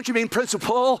principal. Don't you mean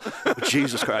principal? Oh,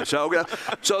 Jesus Christ.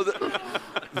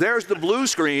 There's the blue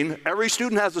screen. Every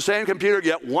student has the same computer,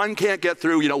 yet one can't get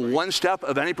through, one step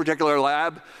of any particular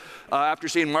lab. After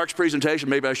seeing Mark's presentation,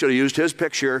 maybe I should have used his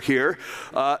picture here.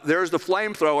 There's the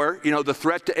flamethrower, the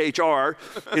threat to HR,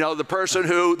 the person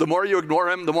who, the more you ignore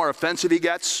him, the more offensive he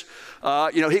gets.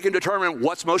 He can determine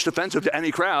what's most offensive to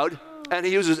any crowd, and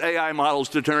he uses AI models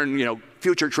to turn,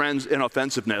 future trends in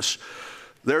offensiveness.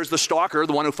 There's the stalker,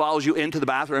 the one who follows you into the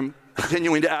bathroom,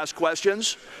 continuing to ask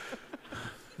questions.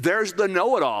 There's the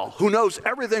know-it-all, who knows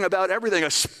everything about everything,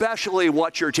 especially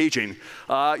what you're teaching.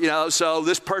 So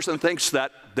this person thinks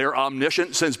that they're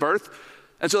omniscient since birth,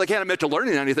 and so they can't admit to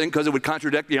learning anything because it would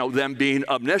contradict, them being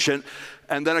omniscient.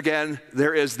 And then again,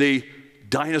 there is the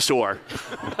dinosaur.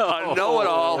 A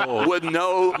know-it-all with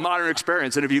no modern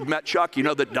experience. And if you've met Chuck, you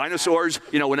know that dinosaurs,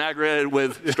 when aggregated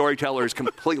with storytellers,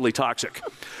 completely toxic.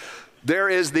 There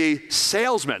is the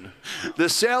salesman. The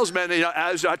salesman,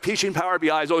 as teaching Power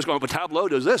BI, is always going, but Tableau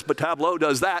does this, but Tableau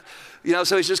does that.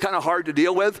 So he's just kind of hard to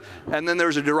deal with. And then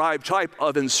there's a derived type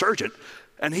of insurgent.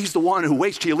 And he's the one who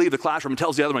waits till you leave the classroom and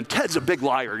tells the other one, Ted's a big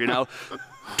liar,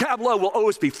 Tableau will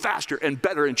always be faster and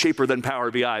better and cheaper than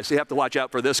Power BI. So you have to watch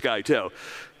out for this guy too.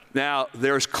 Now,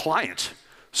 there's client.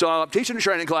 So I'm teaching a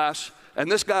training class,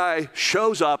 and this guy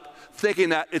shows up thinking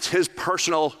that it's his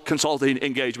personal consulting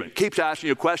engagement. Keeps asking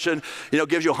you a question,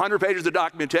 gives you 100 pages of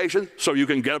documentation so you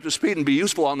can get up to speed and be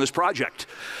useful on this project.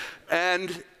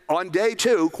 And on day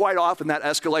 2, quite often that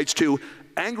escalates to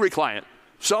angry client.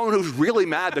 Someone who's really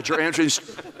mad that you're answering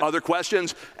other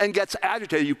questions and gets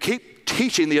agitated. You keep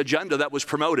teaching the agenda that was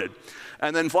promoted.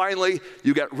 And then finally,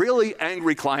 you get really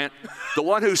angry client, the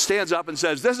one who stands up and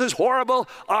says, this is horrible,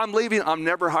 I'm leaving, I'm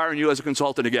never hiring you as a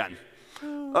consultant again.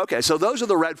 Okay, so those are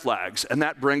the red flags, and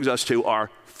that brings us to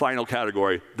our final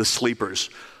category, the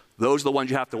sleepers. Those are the ones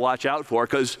you have to watch out for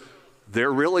because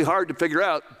they're really hard to figure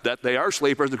out that they are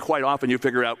sleepers, and quite often you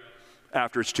figure out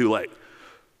after it's too late.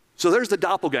 So there's the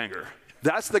doppelganger.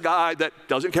 That's the guy that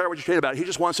doesn't care what you're trained about. He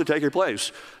just wants to take your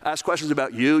place. Ask questions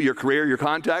about you, your career, your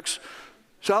contacts.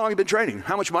 So how long have you been training?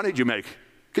 How much money did you make?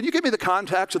 Can you give me the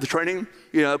contacts of the training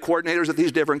coordinators at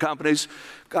these different companies?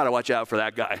 Got to watch out for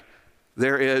that guy.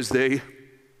 There is the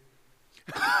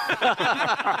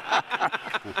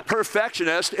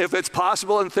perfectionist. If it's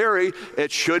possible in theory,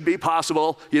 it should be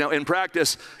possible, in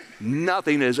practice.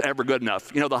 Nothing is ever good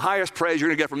enough. The highest praise you're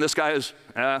going to get from this guy is,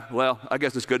 well, I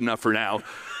guess it's good enough for now.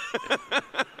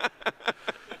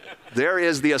 There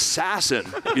is the assassin,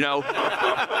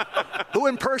 who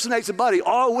impersonates a buddy.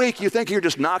 All week you think you're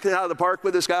just knocking it out of the park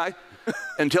with this guy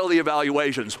until the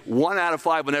evaluations. 1 out of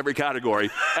 5 in every category,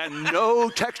 and no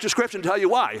text description to tell you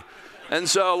why. And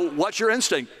so what's your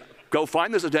instinct? Go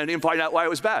find this attendee and find out why it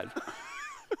was bad.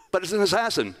 But it's an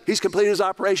assassin. He's completed his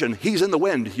operation. He's in the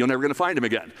wind. You're never going to find him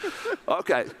again.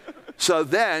 Okay, so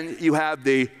then you have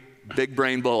the big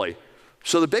brain bully.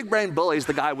 So the big brain bully is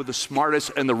the guy with the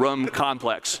smartest in the room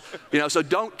complex. So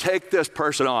don't take this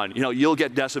person on. You'll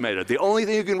get decimated. The only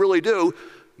thing you can really do,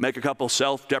 make a couple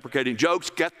self-deprecating jokes,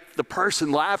 get the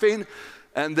person laughing,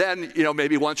 and then,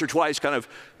 maybe once or twice kind of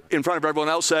in front of everyone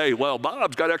else say, well,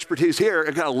 Bob's got expertise here,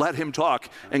 and kind of let him talk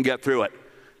and get through it.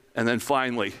 And then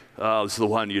finally, this is the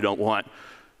one you don't want,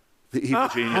 the evil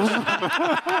genius.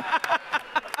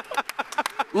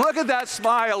 Look at that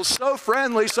smile, so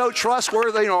friendly, so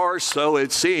trustworthy, or so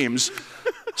it seems.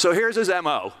 So here's his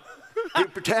MO. He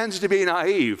pretends to be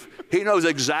naive. He knows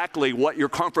exactly what your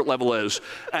comfort level is,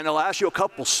 and he'll ask you a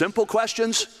couple simple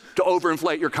questions to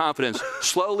overinflate your confidence,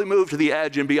 slowly move to the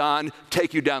edge and beyond,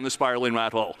 take you down the spiraling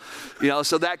rat hole.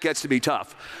 So that gets to be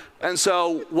tough. And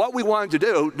so what we wanted to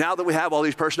do, now that we have all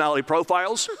these personality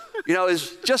profiles,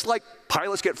 is just like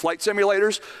pilots get flight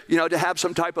simulators, to have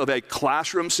some type of a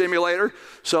classroom simulator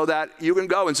so that you can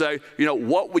go and say,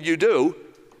 what would you do,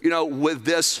 with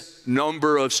this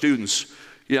number of students?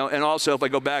 And also if I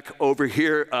go back over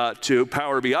here to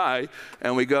Power BI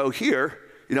and we go here,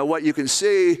 what you can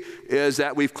see is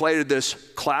that we've created this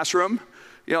classroom.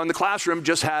 And the classroom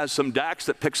just has some DAX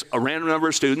that picks a random number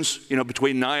of students,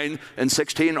 between 9 and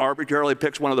 16, arbitrarily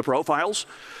picks one of the profiles.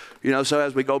 So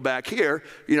as we go back here,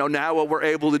 now what we're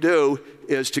able to do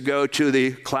is to go to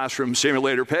the classroom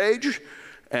simulator page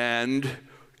and,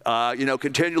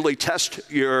 continually test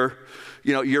your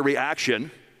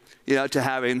reaction, to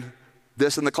having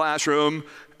this in the classroom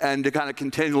and to kind of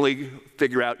continually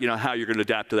figure out, how you're going to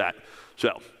adapt to that.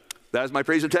 So that is my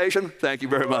presentation. Thank you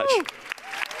very much.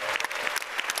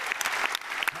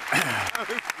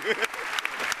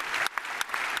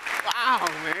 Wow,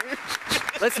 man.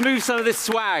 Let's move some of this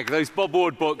swag. Those Bob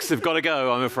Ward books have got to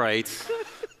go, I'm afraid.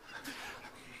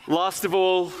 Last of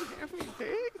all,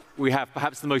 we have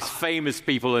perhaps the most famous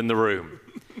people in the room.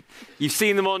 You've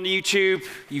seen them on YouTube.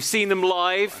 You've seen them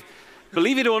live.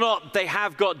 Believe it or not, they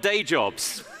have got day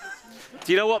jobs.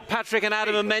 Do you know what Patrick and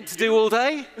Adam are meant to do all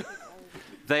day?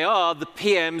 They are the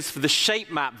PMs for the shape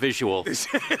map visual.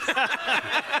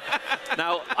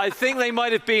 Now, I think they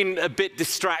might have been a bit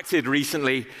distracted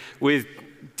recently with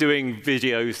doing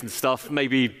videos and stuff,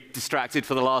 maybe distracted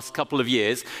for the last couple of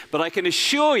years, but I can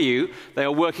assure you they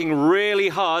are working really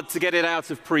hard to get it out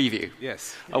of preview.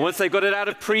 Yes. And once they've got it out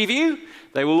of preview,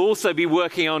 they will also be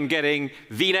working on getting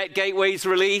VNet gateways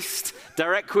released,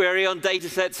 direct query on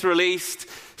datasets released,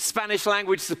 Spanish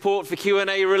language support for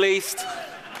Q&A released.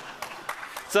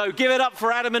 So give it up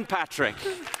for Adam and Patrick.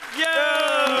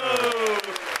 Yo!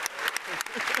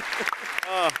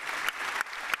 Oh,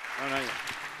 not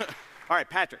yet. All right,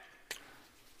 Patrick.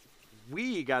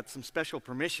 We got some special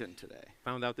permission today.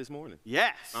 Found out this morning.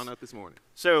 Yes. Found out this morning.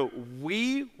 So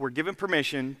we were given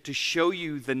permission to show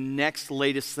you the next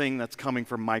latest thing that's coming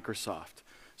from Microsoft.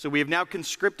 So we have now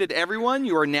conscripted everyone.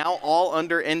 You are now all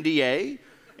under NDA,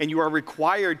 and you are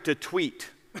required to tweet.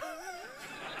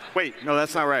 Wait, no,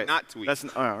 that's not right. Not tweet. That's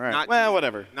all right. Not well, tweet.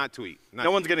 whatever. Not tweet. Not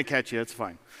No one's going to catch you. It's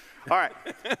fine. All right.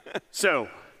 So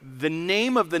the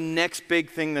name of the next big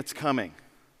thing that's coming,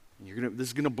 this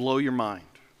is going to blow your mind.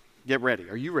 Get ready.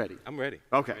 Are you ready? I'm ready.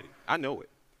 Okay. I'm ready. I know it.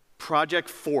 Project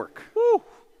Fork. Woo.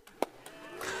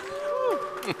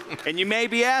 And you may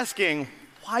be asking,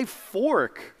 why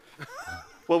fork?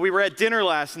 Well, we were at dinner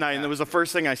last night, and it was the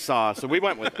first thing I saw, so we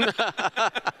went with it.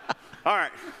 All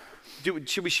right.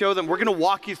 Should we show them? We're going to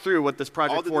walk you through what this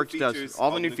Project Fork does.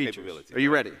 All the new features. Are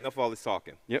you ready? Enough of all this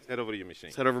talking. Yep. Head over to your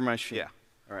machine. Head over my machine. Yeah.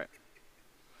 All right.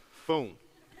 Boom.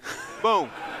 Boom.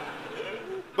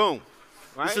 Boom.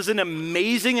 Right? This is an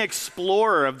amazing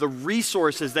explorer of the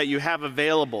resources that you have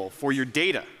available for your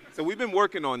data. So we've been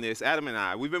working on this, Adam and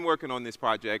I, we've been working on this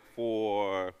project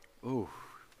for,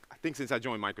 I think since I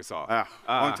joined Microsoft.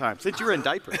 Long time. Since you were in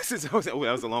diapers. That was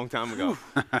a long time ago.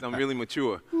 So I'm really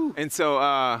mature. And so,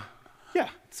 yeah,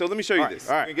 so let me show you this.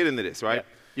 All right. We're going to get into this, right?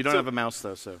 Yeah. You don't have a mouse,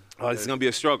 though, so. Oh, this is going to be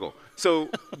a struggle. So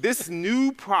this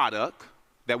new product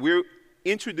that we're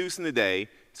introducing today,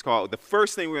 it's called, the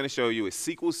first thing we're going to show you is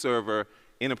SQL Server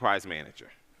Enterprise Manager.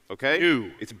 Okay?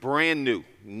 New. It's brand new.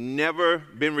 Never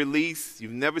been released.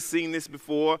 You've never seen this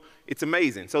before. It's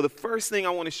amazing. So the first thing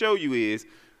I want to show you is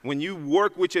when you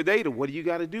work with your data, what do you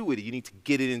got to do with it? You need to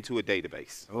get it into a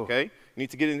database. Okay? You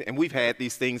need to get in, and we've had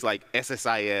these things like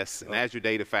SSIS and Azure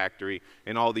Data Factory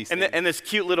and all these things. And this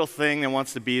cute little thing that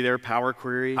wants to be there, Power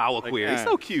Query. Power Query. It's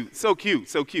so cute, so cute,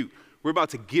 so cute. We're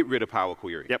about to get rid of Power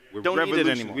Query. Yep. We're Don't need it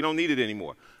anymore. We don't need it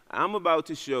anymore. I'm about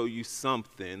to show you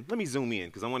something. Let me zoom in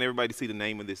because I want everybody to see the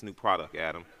name of this new product,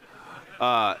 Adam.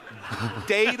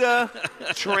 Data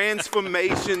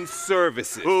Transformation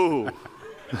Services. Ooh.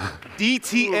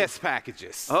 DTS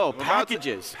packages. Oh,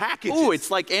 packages. Packages. Ooh, it's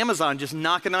like Amazon just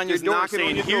knocking on your Just door knocking saying,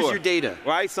 on your here's door. your data.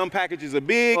 Right? Some packages are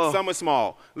big, some are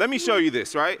small. Let me show you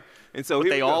this, right? And so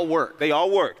here they all work. They all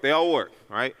work. They all work,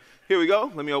 right? Here we go.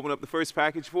 Let me open up the first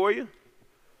package for you.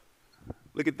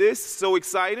 Look at this. So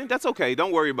exciting. That's okay.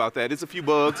 Don't worry about that. It's a few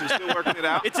bugs. We're still working it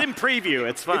out. It's in preview.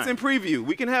 It's fine. It's in preview.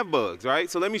 We can have bugs, right?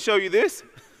 So let me show you this.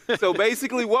 So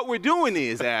basically what we're doing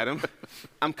is, Adam,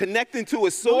 I'm connecting to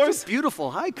a source. Beautiful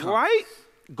icons. Right?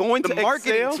 Going to The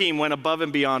marketing Excel. team went above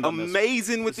and beyond on this.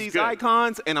 Amazing with these good.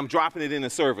 icons, and I'm dropping it in a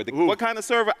server. What kind of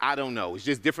server? I don't know. It's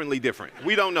just differently different.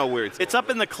 We don't know where it's It's up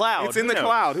in the cloud. It's in the Who knows?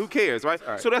 cloud. Who cares, right?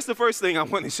 So that's the first thing I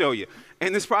want to show you.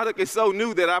 And this product is so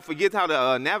new that I forget how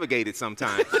to navigate it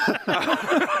sometimes.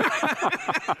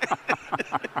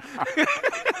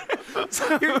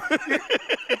 You're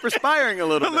perspiring a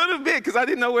little A bit. little bit, because I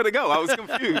didn't know where to go. I was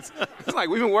confused. It's like,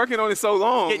 we've been working on it so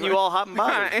long. Getting you all hot and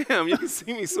bothered. I am. You can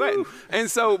see me sweating. And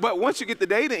so, but once you get the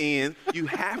data in, you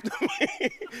have to.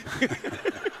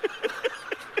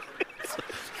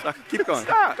 Keep going.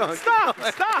 Stop.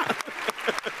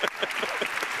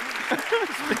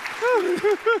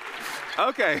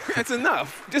 Okay, that's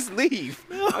enough. Just leave.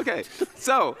 Okay,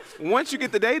 so once you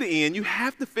get the data in, you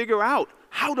have to figure out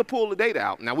how to pull the data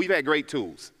out. Now, we've had great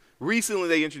tools. Recently,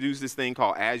 they introduced this thing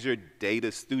called Azure Data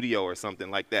Studio or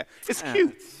something like that. It's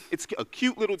cute. It's a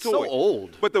cute little toy. So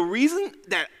old. But the reason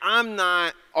that I'm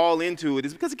not all into it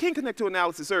is because it can't connect to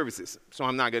analysis services, so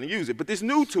I'm not going to use it. But this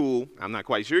new tool, I'm not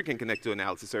quite sure it can connect to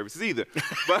analysis services either.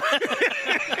 But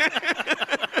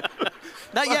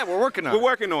Not yet. We're working on it.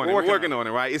 We're working on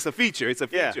it, right? It's a feature. It's a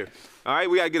feature. All right,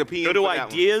 we got to get a PM Go to for that one.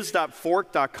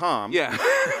 ideas.fork.com. Yeah.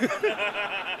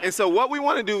 And so what we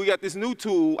want to do, we got this new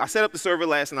tool. I set up the server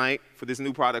last night for this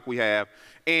new product we have.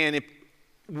 And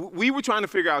we were trying to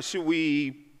figure out, should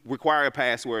we require a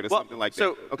password or something like that?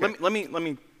 So Okay. let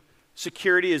me,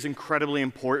 security is incredibly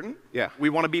important. Yeah. We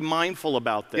want to be mindful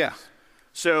about this. Yeah.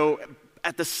 So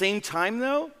at the same time,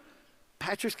 though,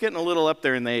 Patrick's getting a little up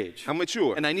there in the age. I'm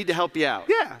mature. And I need to help you out.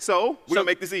 Yeah, so we're going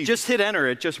to make this easy. Just hit enter.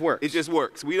 It just works. It just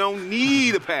works. We don't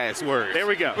need a password. There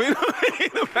we go. We don't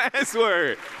need a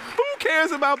password. Who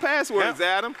cares about passwords,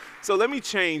 Adam? So let me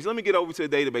change. Let me get over to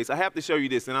the database. I have to show you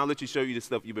this, and I'll let you show you the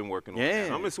stuff you've been working on. Yeah.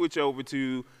 I'm going to switch over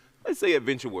to, let's say,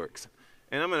 AdventureWorks.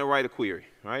 And I'm going to write a query,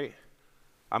 right?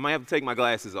 I might have to take my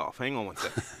glasses off. Hang on one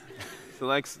second.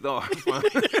 Select star.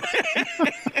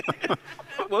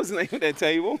 What was the name of that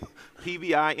table?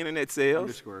 PBI Internet Sales.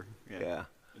 Underscore. Yeah.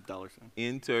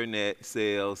 Internet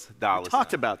sales dollar. We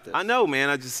talked about this. I know, man.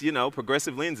 I just,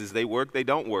 progressive lenses, they work, they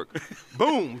don't work.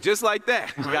 Boom, just like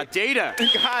that. We got data.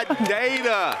 Got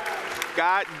data.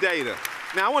 Got data.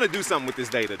 Now, I want to do something with this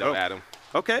data, though, Adam.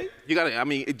 Okay. You got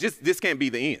to, this can't be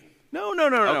the end.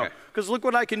 No. Because look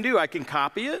what I can do. I can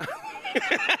copy it.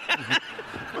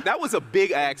 That was a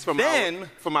big ask from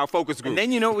our focus group. And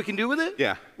then you know what we can do with it?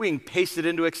 Yeah. We can paste it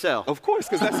into Excel. Of course,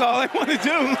 because that's all I want to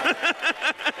do.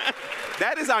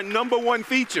 That is our #1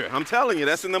 feature. I'm telling you,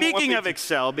 that's the #1 feature. Speaking of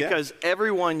Excel, because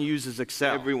everyone uses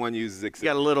Excel. Everyone uses Excel. You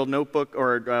got a little notebook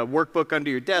or workbook under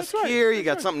your desk here. You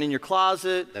got something in your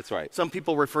closet. That's right. Some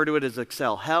people refer to it as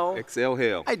Excel hell. Excel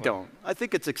hell. I don't. I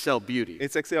think it's Excel beauty.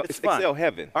 It's Excel. It's fun. Excel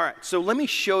heaven. All right. So let me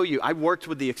show you. I worked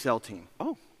with the Excel team.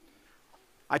 Oh.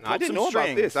 I didn't know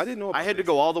about this. I didn't know about this. I had to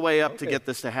go all the way up to get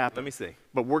this to happen. Let me see.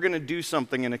 But we're going to do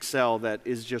something in Excel that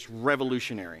is just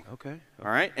revolutionary. Okay. All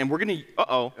right? And we're going to...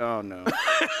 Uh-oh. Oh, no.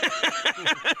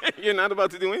 You're not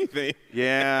about to do anything.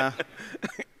 Yeah.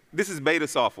 This is beta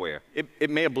software. It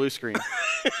may have blue screen.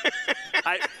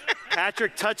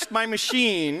 Patrick touched my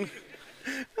machine.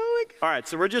 Oh my God. All right,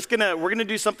 so we're gonna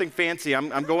do something fancy.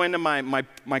 I'm going to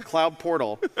my cloud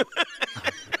portal.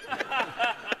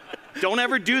 Don't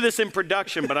ever do this in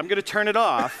production, but I'm gonna turn it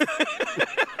off.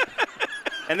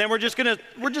 And then we're just gonna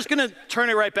turn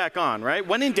it right back on, right?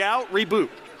 When in doubt, reboot.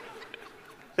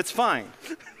 It's fine.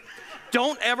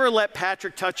 Don't ever let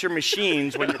Patrick touch your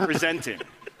machines when you're presenting.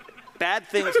 Bad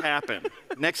things happen.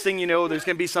 Next thing you know, there's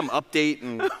gonna be some update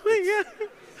and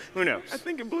who knows? I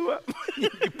think it blew up.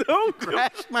 Don't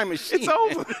crash my machine. It's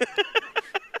over.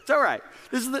 It's all right.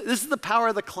 This is the power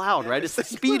of the cloud, right? It's the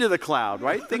speed of the cloud,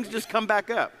 right? Things just come back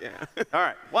up. Yeah. All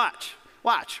right, watch.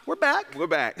 We're back. We're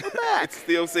back. It's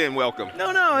still saying welcome.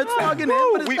 No, it's logging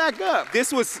in, but it's back up.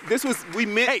 This was we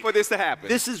meant for this to happen.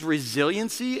 This is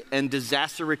resiliency and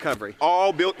disaster recovery.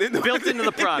 All built into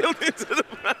the product. Built into the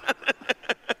product.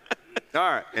 All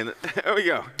right. And there we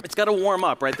go. It's got to warm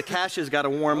up, right? The cache has got to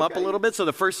warm up a little bit, so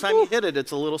the first time you hit it,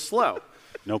 it's a little slow.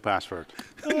 No password.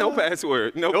 No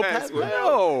password. No password.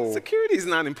 No. Security is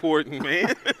not important,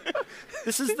 man.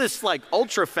 This is this like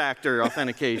ultra factor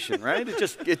authentication, right?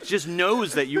 It just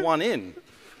knows that you want in.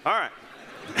 All right.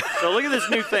 So look at this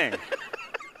new thing. I'm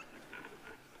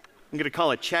going to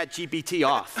call it ChatGPT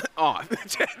off. Off.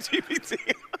 ChatGPT.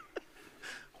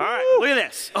 All right, look at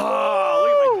this.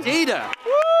 Oh, look at my data.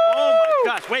 Oh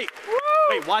my gosh, wait,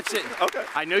 watch it. Okay.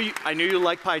 I know you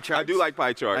like pie charts. I do like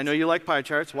pie charts. I know you like pie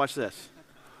charts. Watch this.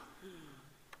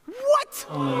 What?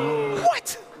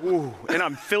 What? Ooh, and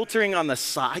I'm filtering on the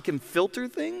side. I can filter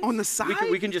things. On the side?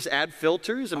 We can just add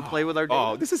filters and play with our data.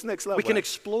 Oh, this is next level. We can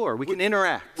explore. We can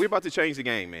interact. We're about to change the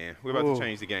game, man. We're about to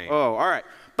change the game. Oh, all right.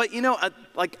 But you know,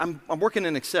 I'm working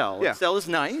in Excel. Yeah. Excel is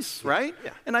nice, right?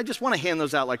 Yeah. And I just want to hand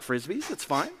those out like frisbees. It's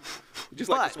fine. Just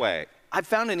like the swag. I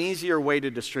found an easier way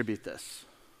to distribute this.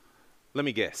 Let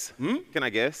me guess. Can I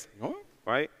guess? Oh.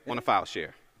 Right? On a file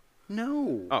share.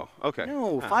 No. Oh, okay.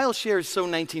 No, file share is so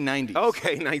 1990s.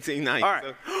 Okay, 1990. All right.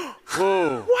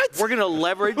 Whoa. What? We're going to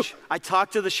leverage. I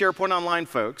talked to the SharePoint Online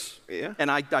folks. Yeah. And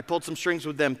I pulled some strings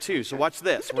with them too. So watch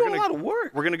this. You're doing a lot of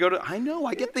work. We're going to go to, I know,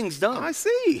 I get things done. I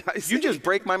see. You just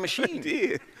break my machine. I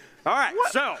did. All right.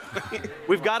 So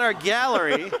we've got our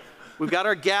gallery. We've got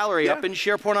our gallery up in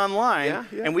SharePoint Online.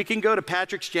 Yeah. And we can go to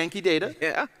Patrick's janky data.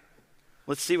 Yeah.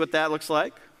 Let's see what that looks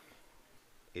like.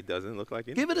 It doesn't look like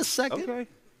anything. Give it a second. Okay.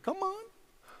 Come on.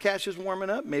 Cache is warming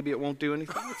up. Maybe it won't do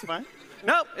anything. It's fine.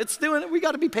 Nope, it's doing it. We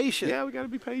got to be patient. Yeah, we got to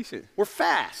be patient. We're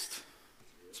fast.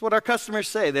 That's what our customers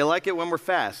say. They like it when we're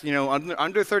fast. You know,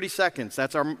 under 30 seconds.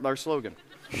 That's our slogan.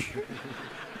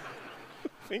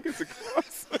 Fingers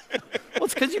across. Well,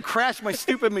 it's because you crashed my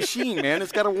stupid machine, man.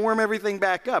 It's got to warm everything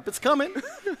back up. It's coming.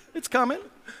 It's coming.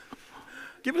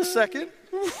 Give it a second.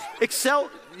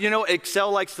 Excel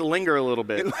likes to linger a little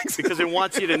bit because it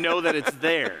wants you to know that it's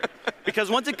there. Because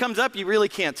once it comes up, you really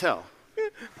can't tell.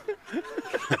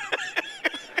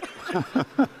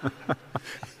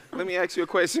 Let me ask you a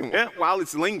question. Yeah. While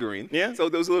it's lingering, so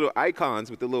those little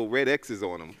icons with the little red X's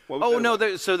on them. Oh, no,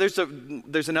 there's an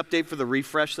update for the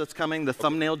refresh that's coming, the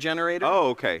thumbnail generator. Oh,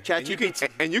 okay.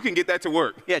 And you can get that to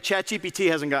work. Yeah, ChatGPT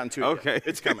hasn't gotten to it Okay. yet.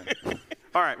 It's coming.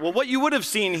 All right, well, what you would have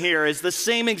seen here is the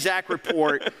same exact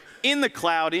report in the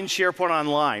cloud in SharePoint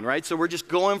Online, right? So we're just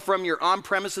going from your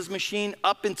on-premises machine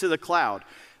up into the cloud.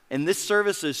 And this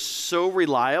service is so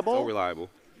reliable. So reliable.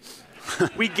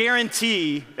 We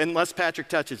guarantee, unless Patrick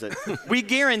touches it, we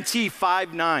guarantee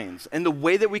 5 nines. And the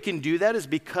way that we can do that is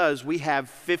because we have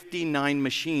 59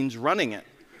 machines running it.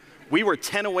 We were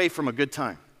 10 away from a good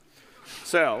time.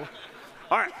 So,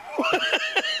 all right.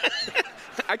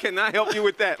 I cannot help you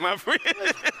with that, my friend.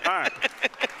 All right.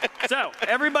 So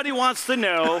everybody wants to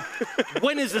know,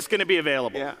 when is this going to be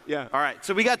available? Yeah. All right,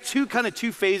 so we got two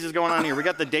phases going on here. We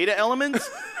got the data elements,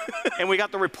 and we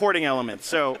got the reporting elements.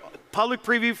 So public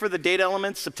preview for the data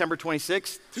elements, September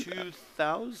 26th,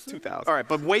 2000? 2000. All right,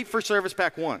 but wait for Service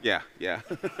Pack 1. Yeah.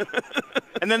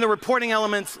 And then the reporting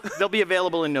elements, they'll be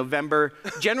available in November.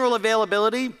 General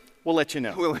availability, we'll let you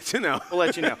know. We'll let you know. We'll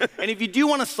let you know. And if you do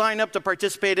want to sign up to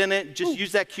participate in it, just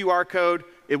use that QR code.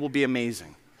 It will be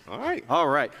amazing. All right. All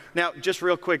right. Now, just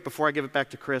real quick before I give it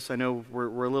back to Chris, I know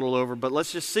we're a little over, but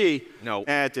let's just see. No.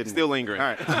 It didn't. Still lingering.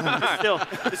 All right.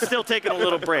 It's still taking a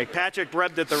little break. Patrick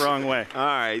rubbed it the wrong way. All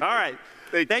right. All right.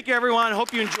 Thank you, everyone.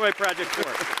 Hope you enjoy Project 4.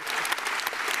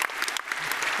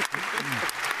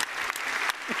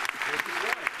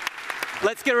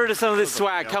 Let's get rid of some of this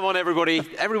swag. Come on, everybody.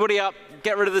 Everybody up.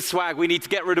 Get rid of the swag. We need to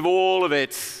get rid of all of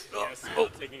it. Yes,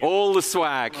 All the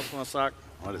swag.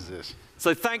 What is this?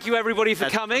 So thank you, everybody, for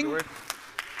coming. Yeah,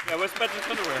 where's Patrick's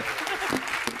underwear?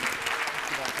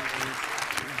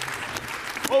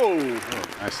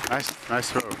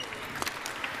 Nice throw.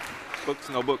 Books,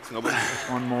 no books, no books.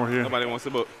 One more here. Nobody wants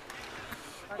a book.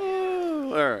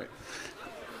 All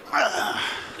right.